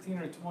like 15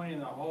 or 20 in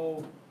the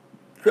whole.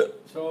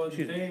 So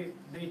they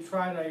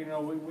try to,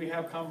 we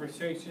have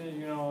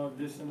conversations,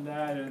 this and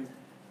that,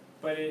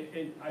 but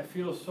I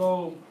feel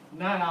so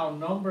not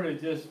outnumbered,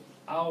 it's just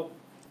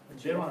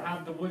they don't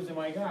have the wisdom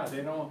I got.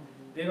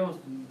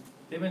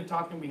 They've been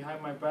talking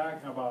behind my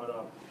back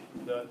about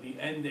the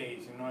end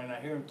days, and I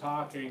hear them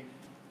talking,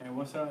 and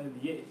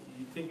you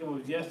think it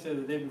was yesterday,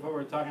 the day before, we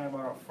were talking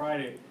about on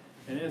Friday,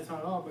 and it's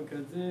not,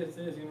 because this,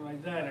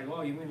 like that, and I go,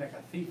 oh, you mean like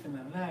a thief in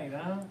the night,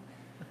 huh?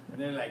 And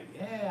they're like,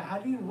 yeah,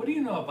 what do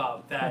you know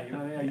about that?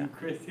 Are you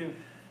Christian?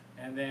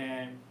 And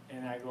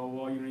I go,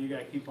 well, you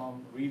gotta keep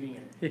on reading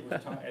it.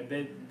 Yeah. And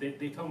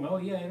they told me, oh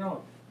yeah,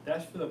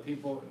 that's for the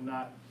people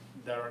that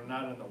are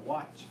not in the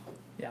watch.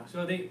 Yeah.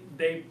 So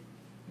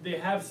they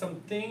have some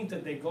things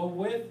that they go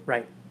with.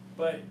 Right.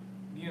 But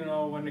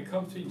when it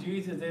comes to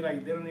Jesus, they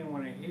don't even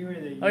want to hear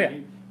it. Oh, yeah.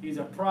 He's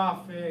a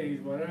prophet.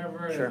 He's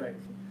whatever. Sure.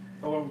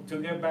 But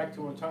to get back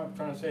to what I'm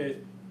trying to say is,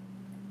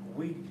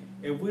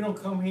 if we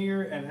don't come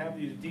here and have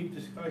these deep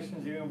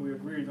discussions, even if we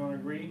agree or don't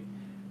agree,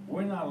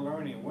 we're not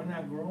learning, we're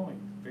not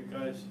growing.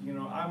 Because,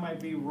 I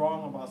might be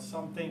wrong about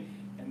something,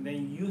 and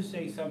then you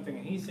say something,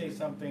 and he says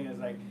something, is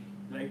like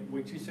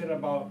what you said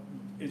about,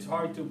 it's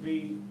hard to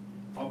be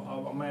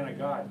a man of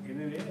God,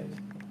 and it is.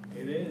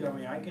 It is. I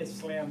mean, I get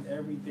slammed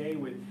every day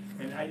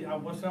and I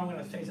once in a while I'm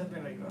going to say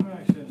something like, oh,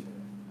 I shouldn't say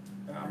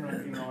that.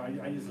 I'm not,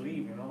 I just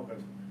leave,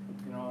 because,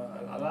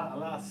 a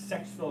lot of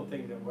sexual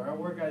things, and where I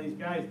work at these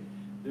guys,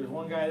 there's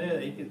one guy there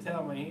that he could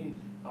tell me,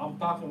 I'm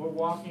talking, we're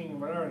walking,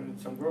 whatever, and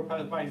some girl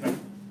passes by, he's like,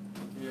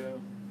 yeah,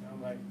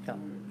 I'm like, Yeah.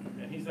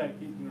 and he's like,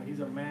 he's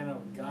a man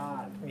of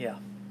God. Yeah.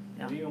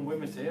 And Yeah. even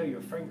women say, oh,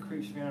 your friend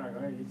creeps me out. I'm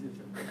like, hey,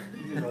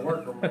 he's just a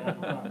worker,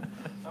 man.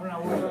 I'm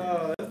not working.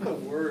 Oh, that's the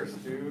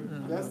worst, dude.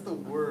 Mm. That's the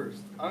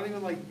worst. I don't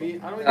even like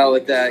being. I don't even Oh,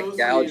 like with that associating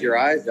gouge your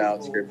eyes with out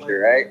people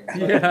scripture, like- right?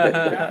 like Yeah.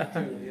 that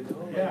too, you know?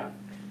 Like, Yeah,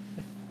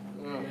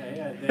 ugh.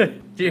 yeah, yeah.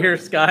 Do you hear,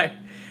 Sky?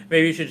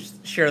 Maybe you should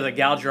share the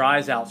gouge your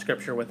eyes out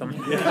scripture with them.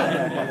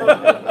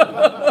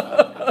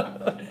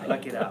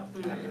 Luck it out.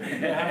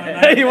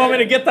 You want me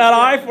to get that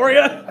eye for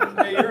you?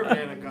 Hey, you're a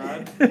man of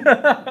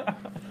God.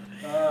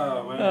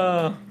 Oh,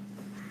 man.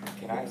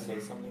 Can I say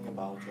something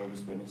about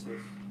Jehovah's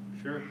Witnesses?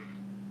 Sure.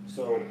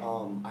 So,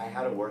 I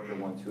had a worker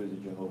once who was a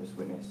Jehovah's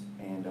Witness,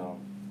 and,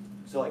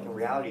 so like in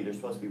reality, they're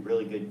supposed to be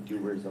really good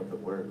doers of the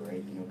word,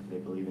 right? You know, because they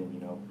believe in,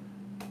 you know,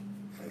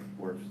 like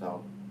works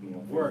without, you know,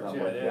 faith Works, without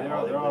yeah, works. they're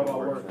all they believe in about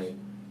works. right?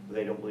 But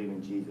they don't believe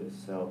in Jesus.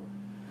 So,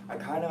 I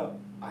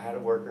had a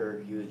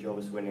worker, he was a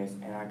Jehovah's Witness,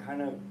 and I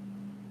kind of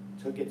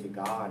took it to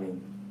God,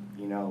 and,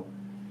 you know,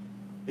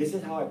 this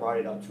is how I brought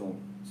it up to him.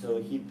 So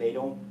they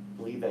don't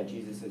believe that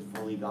Jesus is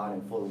fully God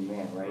and fully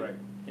man, right? Right.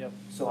 Yep.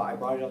 So I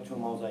brought it up to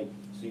him, I was like,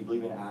 so you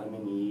believe in Adam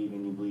and Eve,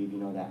 and you believe, you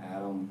know, that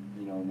Adam,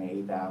 you know, and they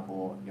ate the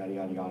apple, yada,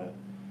 yada, yada,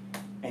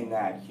 and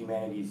that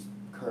humanity's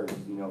cursed,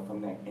 you know,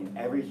 from that, and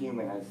every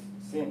human has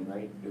sinned,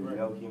 right? There's Right.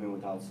 no human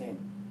without sin.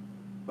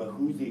 But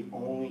who's the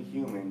only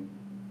human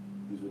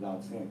who's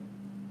without sin?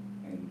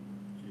 And,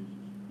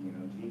 you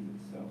know, Jesus.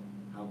 So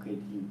how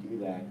could he do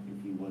that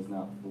if he was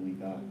not fully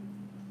God?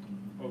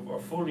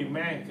 Or fully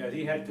man, because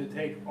he had to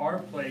take our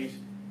place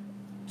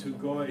to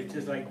go, it's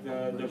just like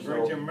the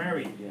Virgin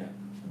Mary. Yeah.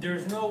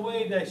 There's no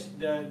way that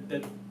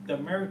the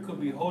Mary could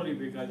be holy,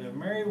 because if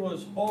Mary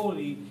was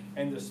holy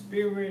and the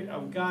Spirit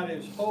of God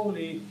is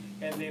holy,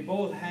 and they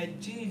both had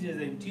Jesus,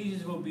 and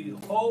Jesus will be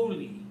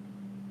holy,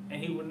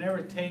 and he would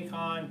never take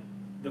on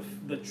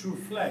the true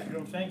flesh. You know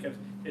what I'm saying? Because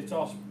it's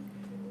all,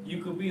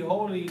 you could be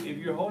holy. If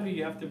you're holy,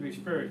 you have to be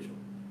spiritual.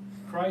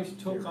 Christ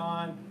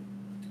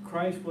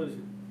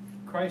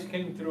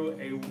came through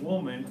a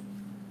woman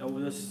that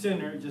was a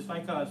sinner just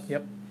like us.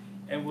 Yep.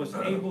 And was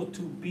able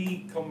to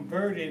be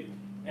converted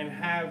and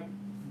have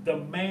the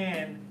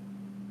man,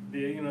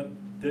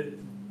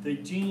 the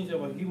genes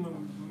of a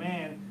human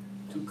man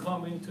to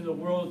come into the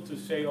world to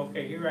say,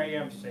 okay, here I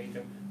am,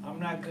 Satan. I'm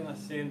not gonna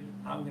sin.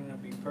 I'm gonna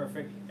be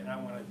perfect, and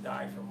I'm gonna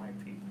die for my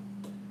people.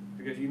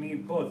 Because you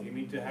need both. You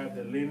need to have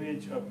the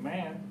lineage of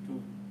man to, you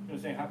know what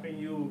I'm saying, how can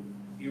you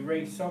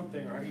erase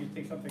something, or how can you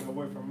take something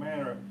away from man,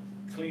 or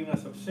clean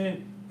us of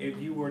sin if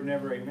you were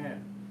never a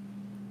man?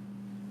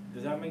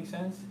 Does that make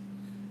sense?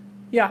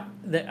 Yeah,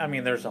 I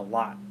mean, there's a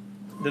lot.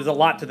 There's a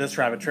lot to this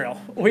rabbit trail.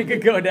 We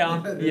could go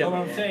down. What Yeah.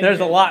 I'm saying There's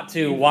a is, lot to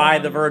you why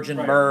find- the virgin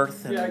right.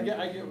 birth Yeah, I and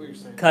get what you're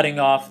saying. cutting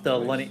off the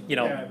lineage, you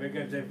know. Yeah,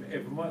 because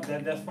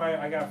that's why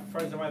I got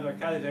friends of mine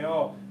that are say,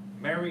 oh,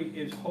 Mary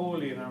is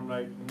holy, and I'm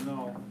like,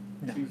 no,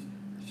 No.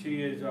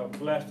 she is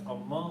blessed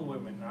among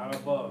women, not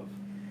above.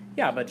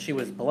 Yeah, but she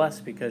was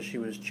blessed because she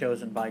was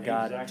chosen by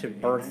God Exactly. to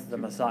birth the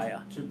Messiah.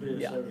 To be a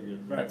Yeah. surrogate.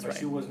 Right, That's but right.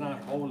 she was not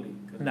holy,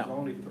 because No. there's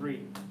only 3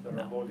 that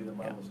No. are holy, the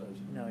Bible says.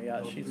 No, yeah,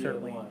 Those she 3 are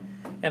certainly, one.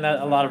 and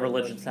a lot of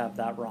religions have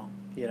that wrong,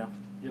 you know.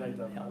 You like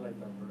that? Yeah. I like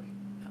that verse.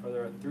 For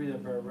there are 3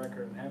 that bear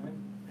record in heaven: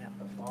 Yeah.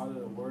 the Father,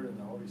 the Word, and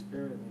the Holy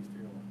Spirit, and these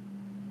 3 are one.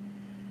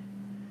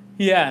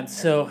 Yeah, and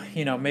so,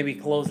 you know, maybe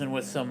closing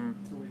with some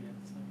So what do you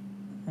have to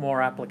say?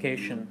 more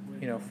application,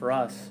 you know, for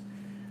us.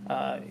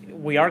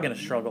 We are gonna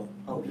struggle.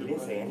 Oh, he didn't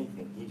say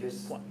anything. He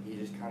just What?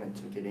 kind of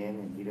took it in,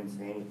 and he didn't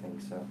say anything.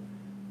 So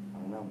I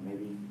don't know.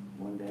 Maybe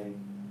one day.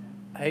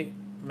 Hey,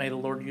 may the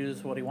Lord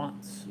use what he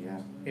wants. Yeah.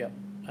 Yep,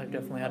 I've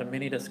definitely had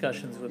many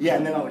discussions with Yeah,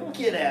 and then I'm like,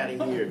 get out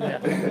of here. Yeah.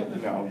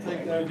 No. I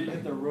think that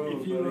hit the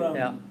road.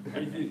 Yeah.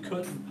 If you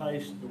cut and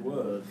paste the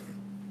word,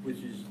 which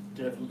is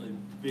definitely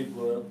big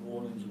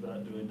warnings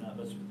about doing that,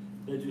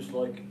 they're just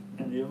like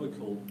any other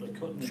cult. They're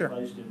cutting Sure.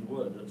 and pasting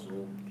word, that's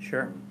all.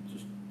 Sure.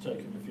 Just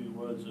taking a few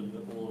words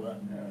of all of that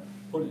and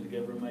put it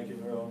together and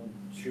making their own.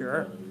 shit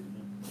Sure. out of it, you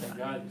know? And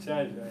God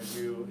said, if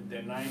you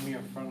deny me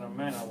in front of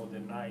men, I will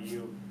deny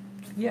you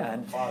Yeah,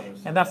 in front of and, the Father.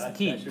 So and that's the that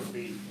key. should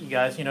be, You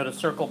guys, you know, to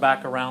circle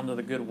back around to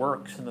the good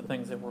works and the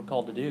things that we're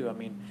called to do. I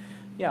mean,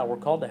 yeah, we're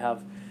called to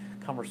have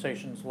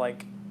conversations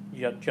like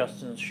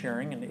Justin's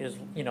sharing, and is,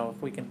 you know,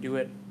 if we can do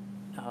it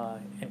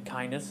in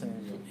kindness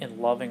and in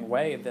loving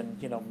way, then,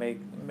 you know,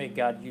 may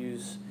God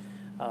use,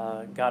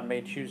 God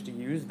may choose to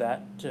use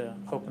that to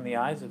open the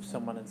eyes of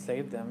someone and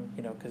save them,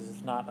 you know, because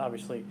it's not,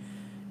 obviously,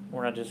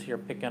 we're not just here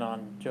picking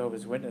on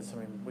Jehovah's Witness. I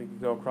mean, we could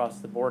go across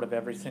the board of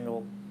every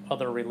single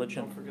other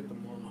religion Don't forget the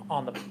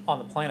Mormon. on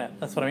the planet.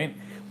 That's what I mean.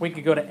 We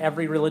could go to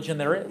every religion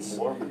there is,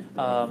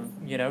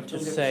 you know, to Still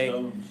get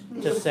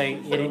say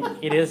stones.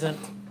 it isn't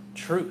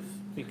truth,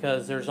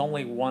 because there's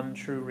only one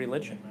true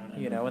religion,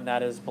 you know, and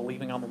that is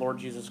believing on the Lord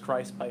Jesus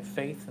Christ by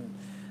faith. And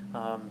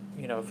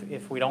you know,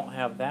 if we don't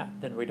have that,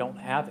 then we don't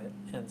have it.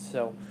 And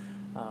so,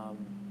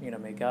 you know,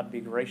 may God be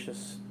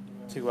gracious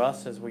to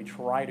us as we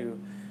try to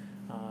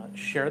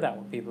share that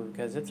with people,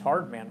 because it's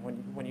hard, man.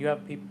 When you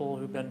have people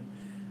who've been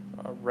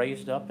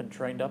raised up and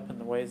trained up in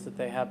the ways that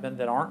they have been,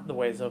 that aren't the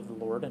ways of the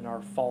Lord and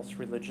are false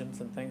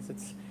religions and things,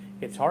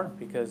 it's hard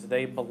because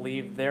they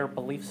believe their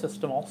belief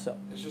system also.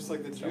 It's just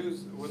like the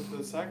Jews with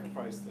the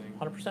sacrifice thing.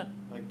 100%.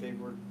 Like their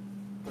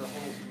whole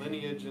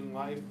lineage in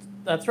life.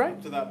 That's right.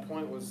 Up to that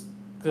point was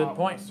Good taught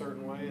point. a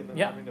certain way, and then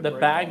Yeah, having to the break all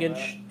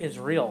baggage is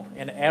real,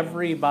 and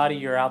everybody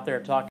you're out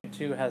there talking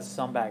to has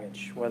some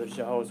baggage, whether it's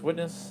Jehovah's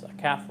Witness, a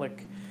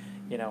Catholic,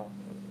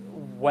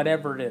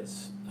 whatever it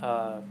is.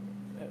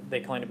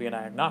 They claim to be an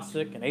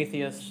agnostic, an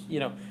atheist,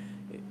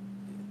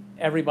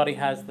 everybody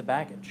has the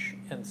baggage,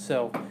 and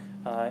so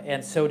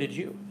did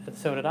you, and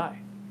so did I,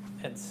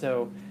 and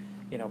so,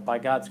 by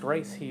God's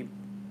grace, He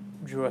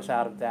drew us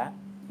out of that,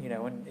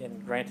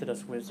 and granted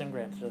us wisdom,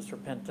 granted us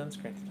repentance,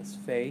 granted us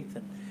faith,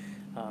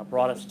 and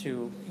brought us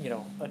to,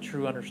 a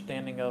true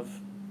understanding of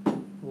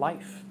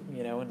life,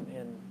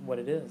 and what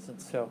it is.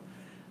 And so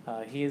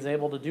He is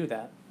able to do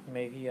that.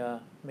 May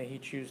He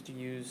choose to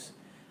use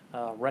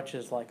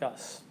wretches like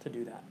us to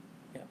do that.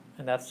 Yeah.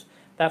 And that's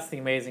the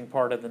amazing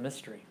part of the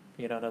mystery,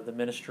 of the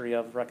ministry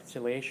of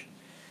reconciliation,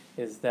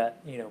 is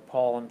that,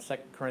 Paul in 2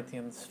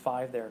 Corinthians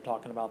 5 there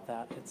talking about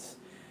that. It's,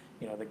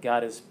 that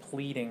God is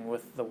pleading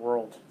with the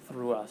world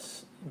through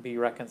us, be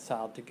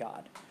reconciled to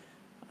God.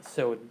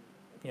 So,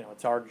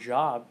 it's our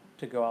job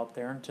to go out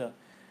there and to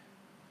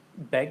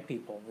beg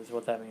people, is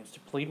what that means, to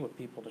plead with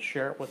people, to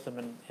share it with them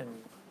and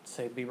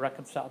say, be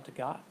reconciled to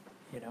God,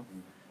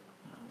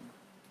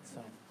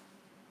 so.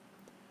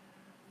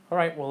 All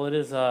right, well, it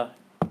is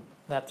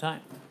that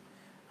time.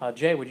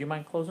 Jay, would you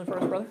mind closing for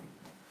us, brother?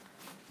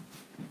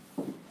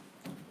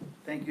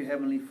 Thank you,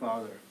 Heavenly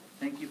Father.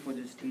 Thank you for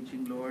this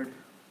teaching, Lord.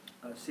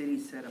 A city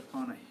set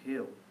upon a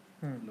hill,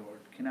 Lord,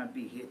 cannot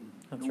be hidden.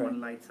 That's no right.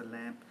 one lights a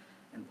lamp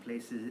and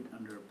places it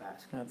under a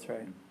basket. That's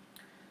Lord.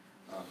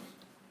 right.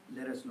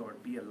 Let us,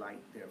 Lord, be a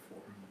light,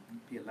 therefore.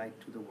 Be a light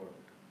to the world,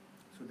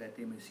 so that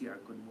they may see our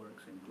good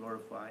works and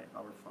glorify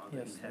our Father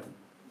Yes. in heaven.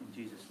 In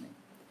Jesus' name.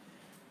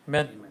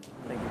 Amen. Amen.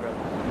 Thank you,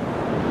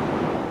 brother.